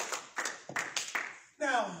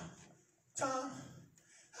 Now, Tom,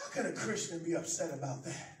 how can a Christian be upset about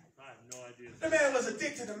that? I have no idea. The man was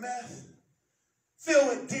addicted to meth, filled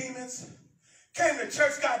with demons, came to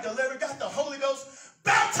church, got delivered, got the Holy Ghost,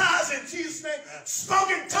 baptized in Jesus' name, spoke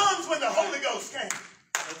in tongues when the Holy Ghost came.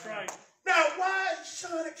 That's right. Now, why,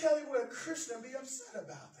 Sean and Kelly, would a Christian be upset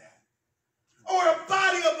about that? Or a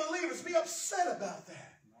body of believers be upset about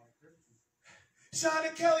that? Sean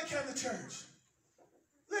and Kelly came to church,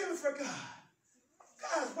 living for God.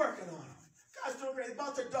 God's working on them. God's doing great. They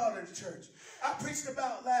brought their daughter to church. I preached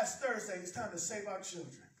about last Thursday, it's time to save our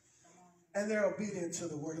children. And they're obedient to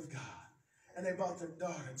the word of God. And they brought their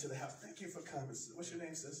daughter to the house. Thank you for coming. What's your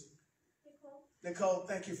name, sis? Nicole. Nicole,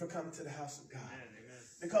 thank you for coming to the house of God. Amen, amen.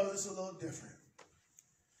 Nicole, it's a little different.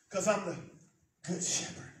 Because I'm the good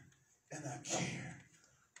shepherd. And I care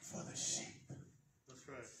for the sheep. That's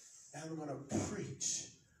right. And I'm going to preach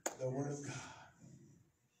the word of God.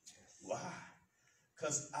 Why?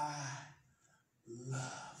 Because I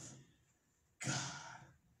love God.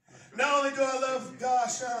 Not only do I love God,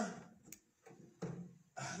 Sean,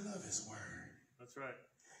 I love his word. That's right.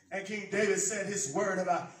 And King David said his word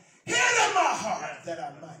about hid in my heart that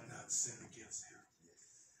I might not sin against him.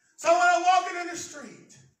 So when I'm walking in the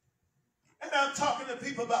street and I'm talking to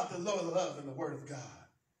people about the Lord love and the word of God,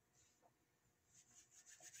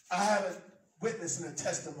 I have a witness and a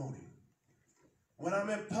testimony. When I'm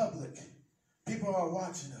in public, people are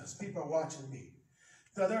watching us. People are watching me.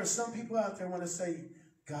 So there are some people out there want to say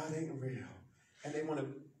God ain't real. And they want to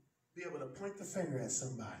be able to point the finger at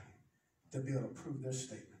somebody to be able to prove their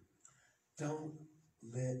statement. Don't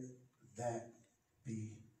let that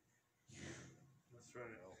be you. That's right.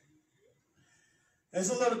 It's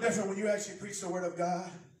a little different when you actually preach the word of God.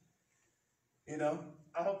 You know,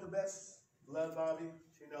 I hope the best. Love Bobby.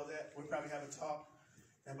 She knows that. We probably have a talk.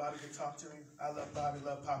 And Bobby can talk to me. I love Bobby,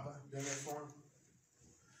 love Papa. Been there for him.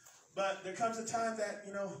 But there comes a time that,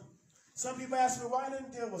 you know, some people ask me why I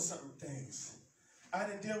didn't deal with certain things. I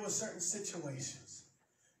didn't deal with certain situations.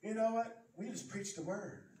 You know what? We just preach the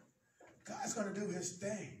word. God's going to do his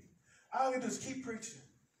thing. All we do is keep preaching.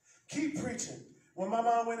 Keep preaching. When my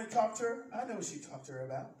mom went and talked to her, I know what she talked to her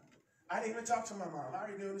about. I didn't even talk to my mom. I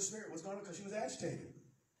already knew in the spirit what's going on because she was agitated.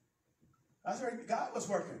 I was ready. God was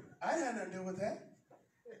working. I had nothing to do with that.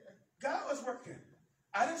 God was working.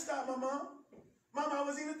 I didn't stop my mom. My mom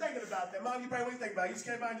wasn't even thinking about that. Mom, you probably wouldn't think about it. You just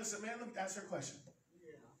came by and just said, man, let me ask her a question.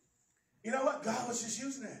 Yeah. You know what? God was just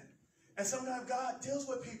using that. And sometimes God deals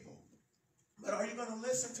with people. But are you going to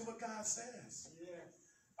listen to what God says? Yes.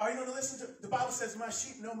 Are you going to listen to, the Bible says, my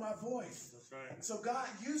sheep know my voice. That's right. So God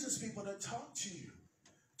uses people to talk to you,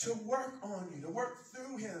 to work on you, to work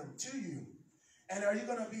through him to you. And are you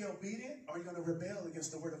going to be obedient or are you going to rebel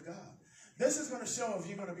against the word of God? This is going to show if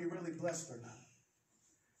you're going to be really blessed or not.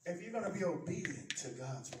 If you're going to be obedient to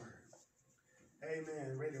God's word.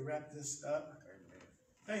 Amen. Ready to wrap this up?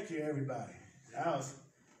 Thank you, everybody. I was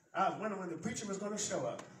wondering when the preacher was going to show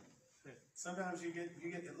up. Sometimes you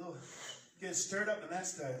get stirred up, and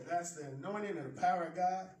that's the anointing and the power of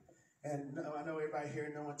God. And I know everybody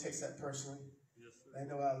here, no one takes that personally. Yes, sir. They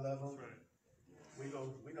know I love them. That's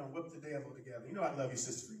right. We gonna whip the devil together. You know I love you,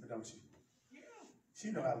 Sister Freeman, don't you? Yeah.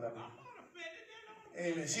 She know I love her.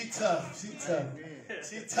 Amen. She tough. She tough.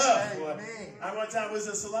 She tough, boy. I one time was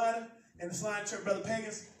in Salina, in the Salina church, Brother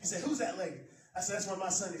Pagans. He said, "Who's that lady?" I said, "That's one of my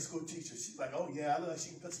Sunday school teachers." She's like, "Oh yeah, I look like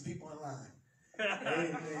she can put some people in line."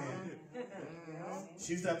 Amen.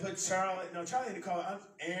 She used to put Charlie had to call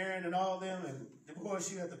Aaron and all them, and boy,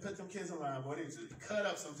 she had to put them kids in line. Boy, they just cut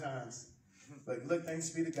up sometimes. But look, thanks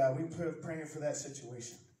be to God. We praying for that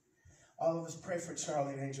situation. All of us pray for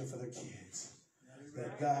Charlie and Angel for their kids.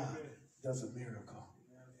 That God does a miracle.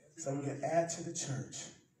 So we can add to the church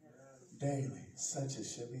daily, such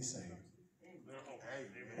as should be saved.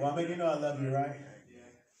 Well, I mean, you know I love you, right?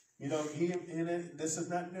 You know, this is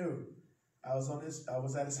not new. I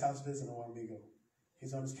was at his house visiting a while ago.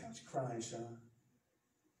 He's on his couch crying, Sean.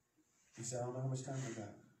 He said, I don't know how much time I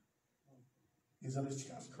got. He's on his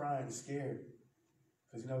couch crying, he's scared.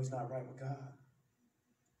 Because he's not right with God.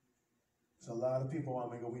 There's a lot of people,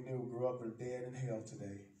 we knew grew up and dead in hell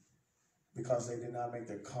today because they did not make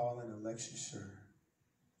their call and election sure.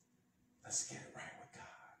 Let's get it right with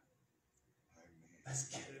God. Let's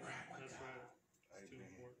get it right with God.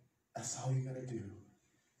 That's all you're going to do.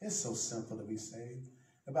 It's so simple to be saved.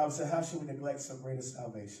 The Bible said, how should we neglect so great a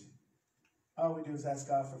salvation? All we do is ask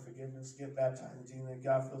God for forgiveness, get baptized in Jesus, and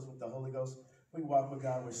God fills us with the Holy Ghost. We walk with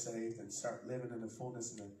God, we're saved, and start living in the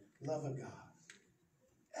fullness and the love of God.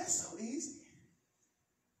 That's so easy.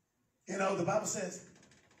 The Bible says,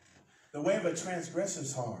 the way of a transgressor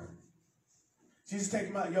is hard. Jesus,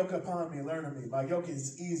 take my yoke upon me and learn of me. My yoke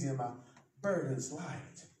is easy and my burden is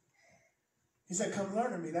light. He said, come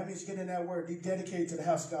learn of me. That means get in that word. Be dedicated to the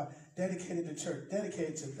house of God, dedicated to church,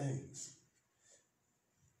 dedicated to things.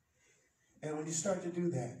 And when you start to do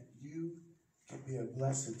that, you can be a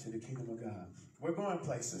blessing to the kingdom of God. We're going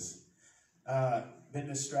places. Been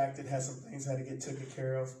distracted, had some things I had to get taken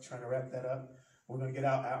care of, trying to wrap that up. We're going to get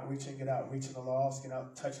out outreaching the lost, get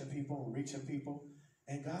out touching people, reaching people.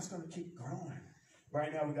 And God's going to keep growing.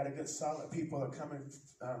 Right now, we got a good solid people are coming.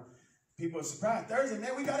 People are surprised. Thursday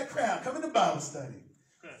night, we got a crowd coming to Bible study.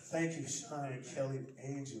 Thank you, Sean and Kelly and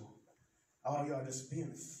Angel. All y'all just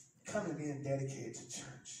being dedicated to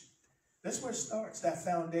church. That's where it starts, that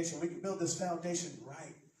foundation. We can build this foundation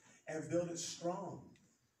right and build it strong.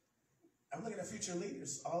 I'm looking at future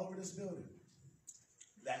leaders all over this building.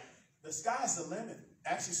 That the sky's the limit.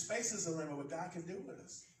 Actually, space is the limit. What God can do with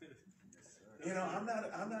us. I'm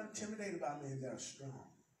not intimidated by men that are strong,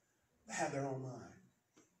 that have their own mind.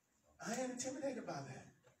 I ain't intimidated by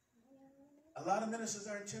that. A lot of ministers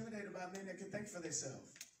are intimidated by men that can think for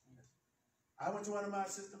themselves. I went to one of my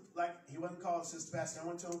assistants, he wasn't called assistant pastor. I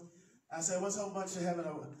went to him. I said, what's the whole bunch of having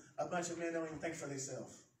a bunch of men that don't even think for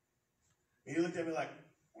themselves? And he looked at me like,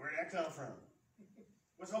 where'd that come from?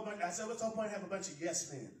 I said, what's the whole point of having a bunch of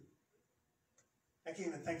yes men? That can't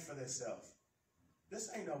even think for themselves. This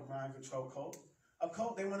ain't no mind control cult. A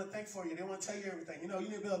cult, they want to think for you. They want to tell you everything. You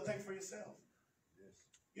need to be able to think for yourself.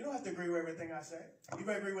 You don't have to agree with everything I say. You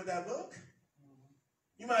better agree with that book.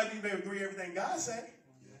 You might even agree with everything God say.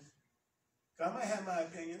 I might have my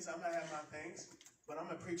opinions. I might have my things. But I'm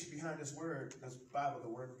going to preach behind this word, this Bible, the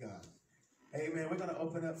word of God. Amen. We're going to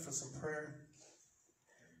open up for some prayer.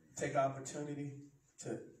 Take opportunity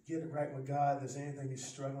to get it right with God. If there's anything you're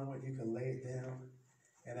struggling with, you can lay it down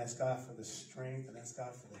and ask God for the strength and ask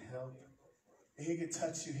God for the help. And He can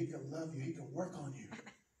touch you. He can love you. He can work on you.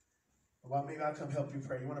 Well, maybe I'll come help you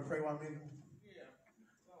pray. You want to pray, Wamigo? Yeah.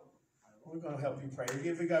 We're going to help you pray.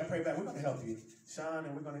 If we got to pray back, we're going to help you, Sean,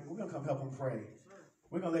 and we're going to come help him pray.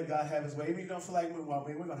 We're going to let God have His way. Even if you don't feel like moving,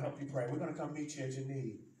 Wamigo, we're going to help you pray. We're going to come meet you at your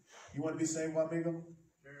need. You want to be saved, Wamigo?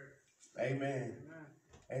 Sure. Amen.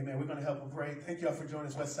 Amen. We're going to help him pray. Thank you all for joining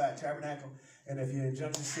us, Westside Tabernacle. And if you're in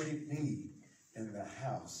Junction City, need in the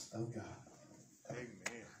house of God. Amen.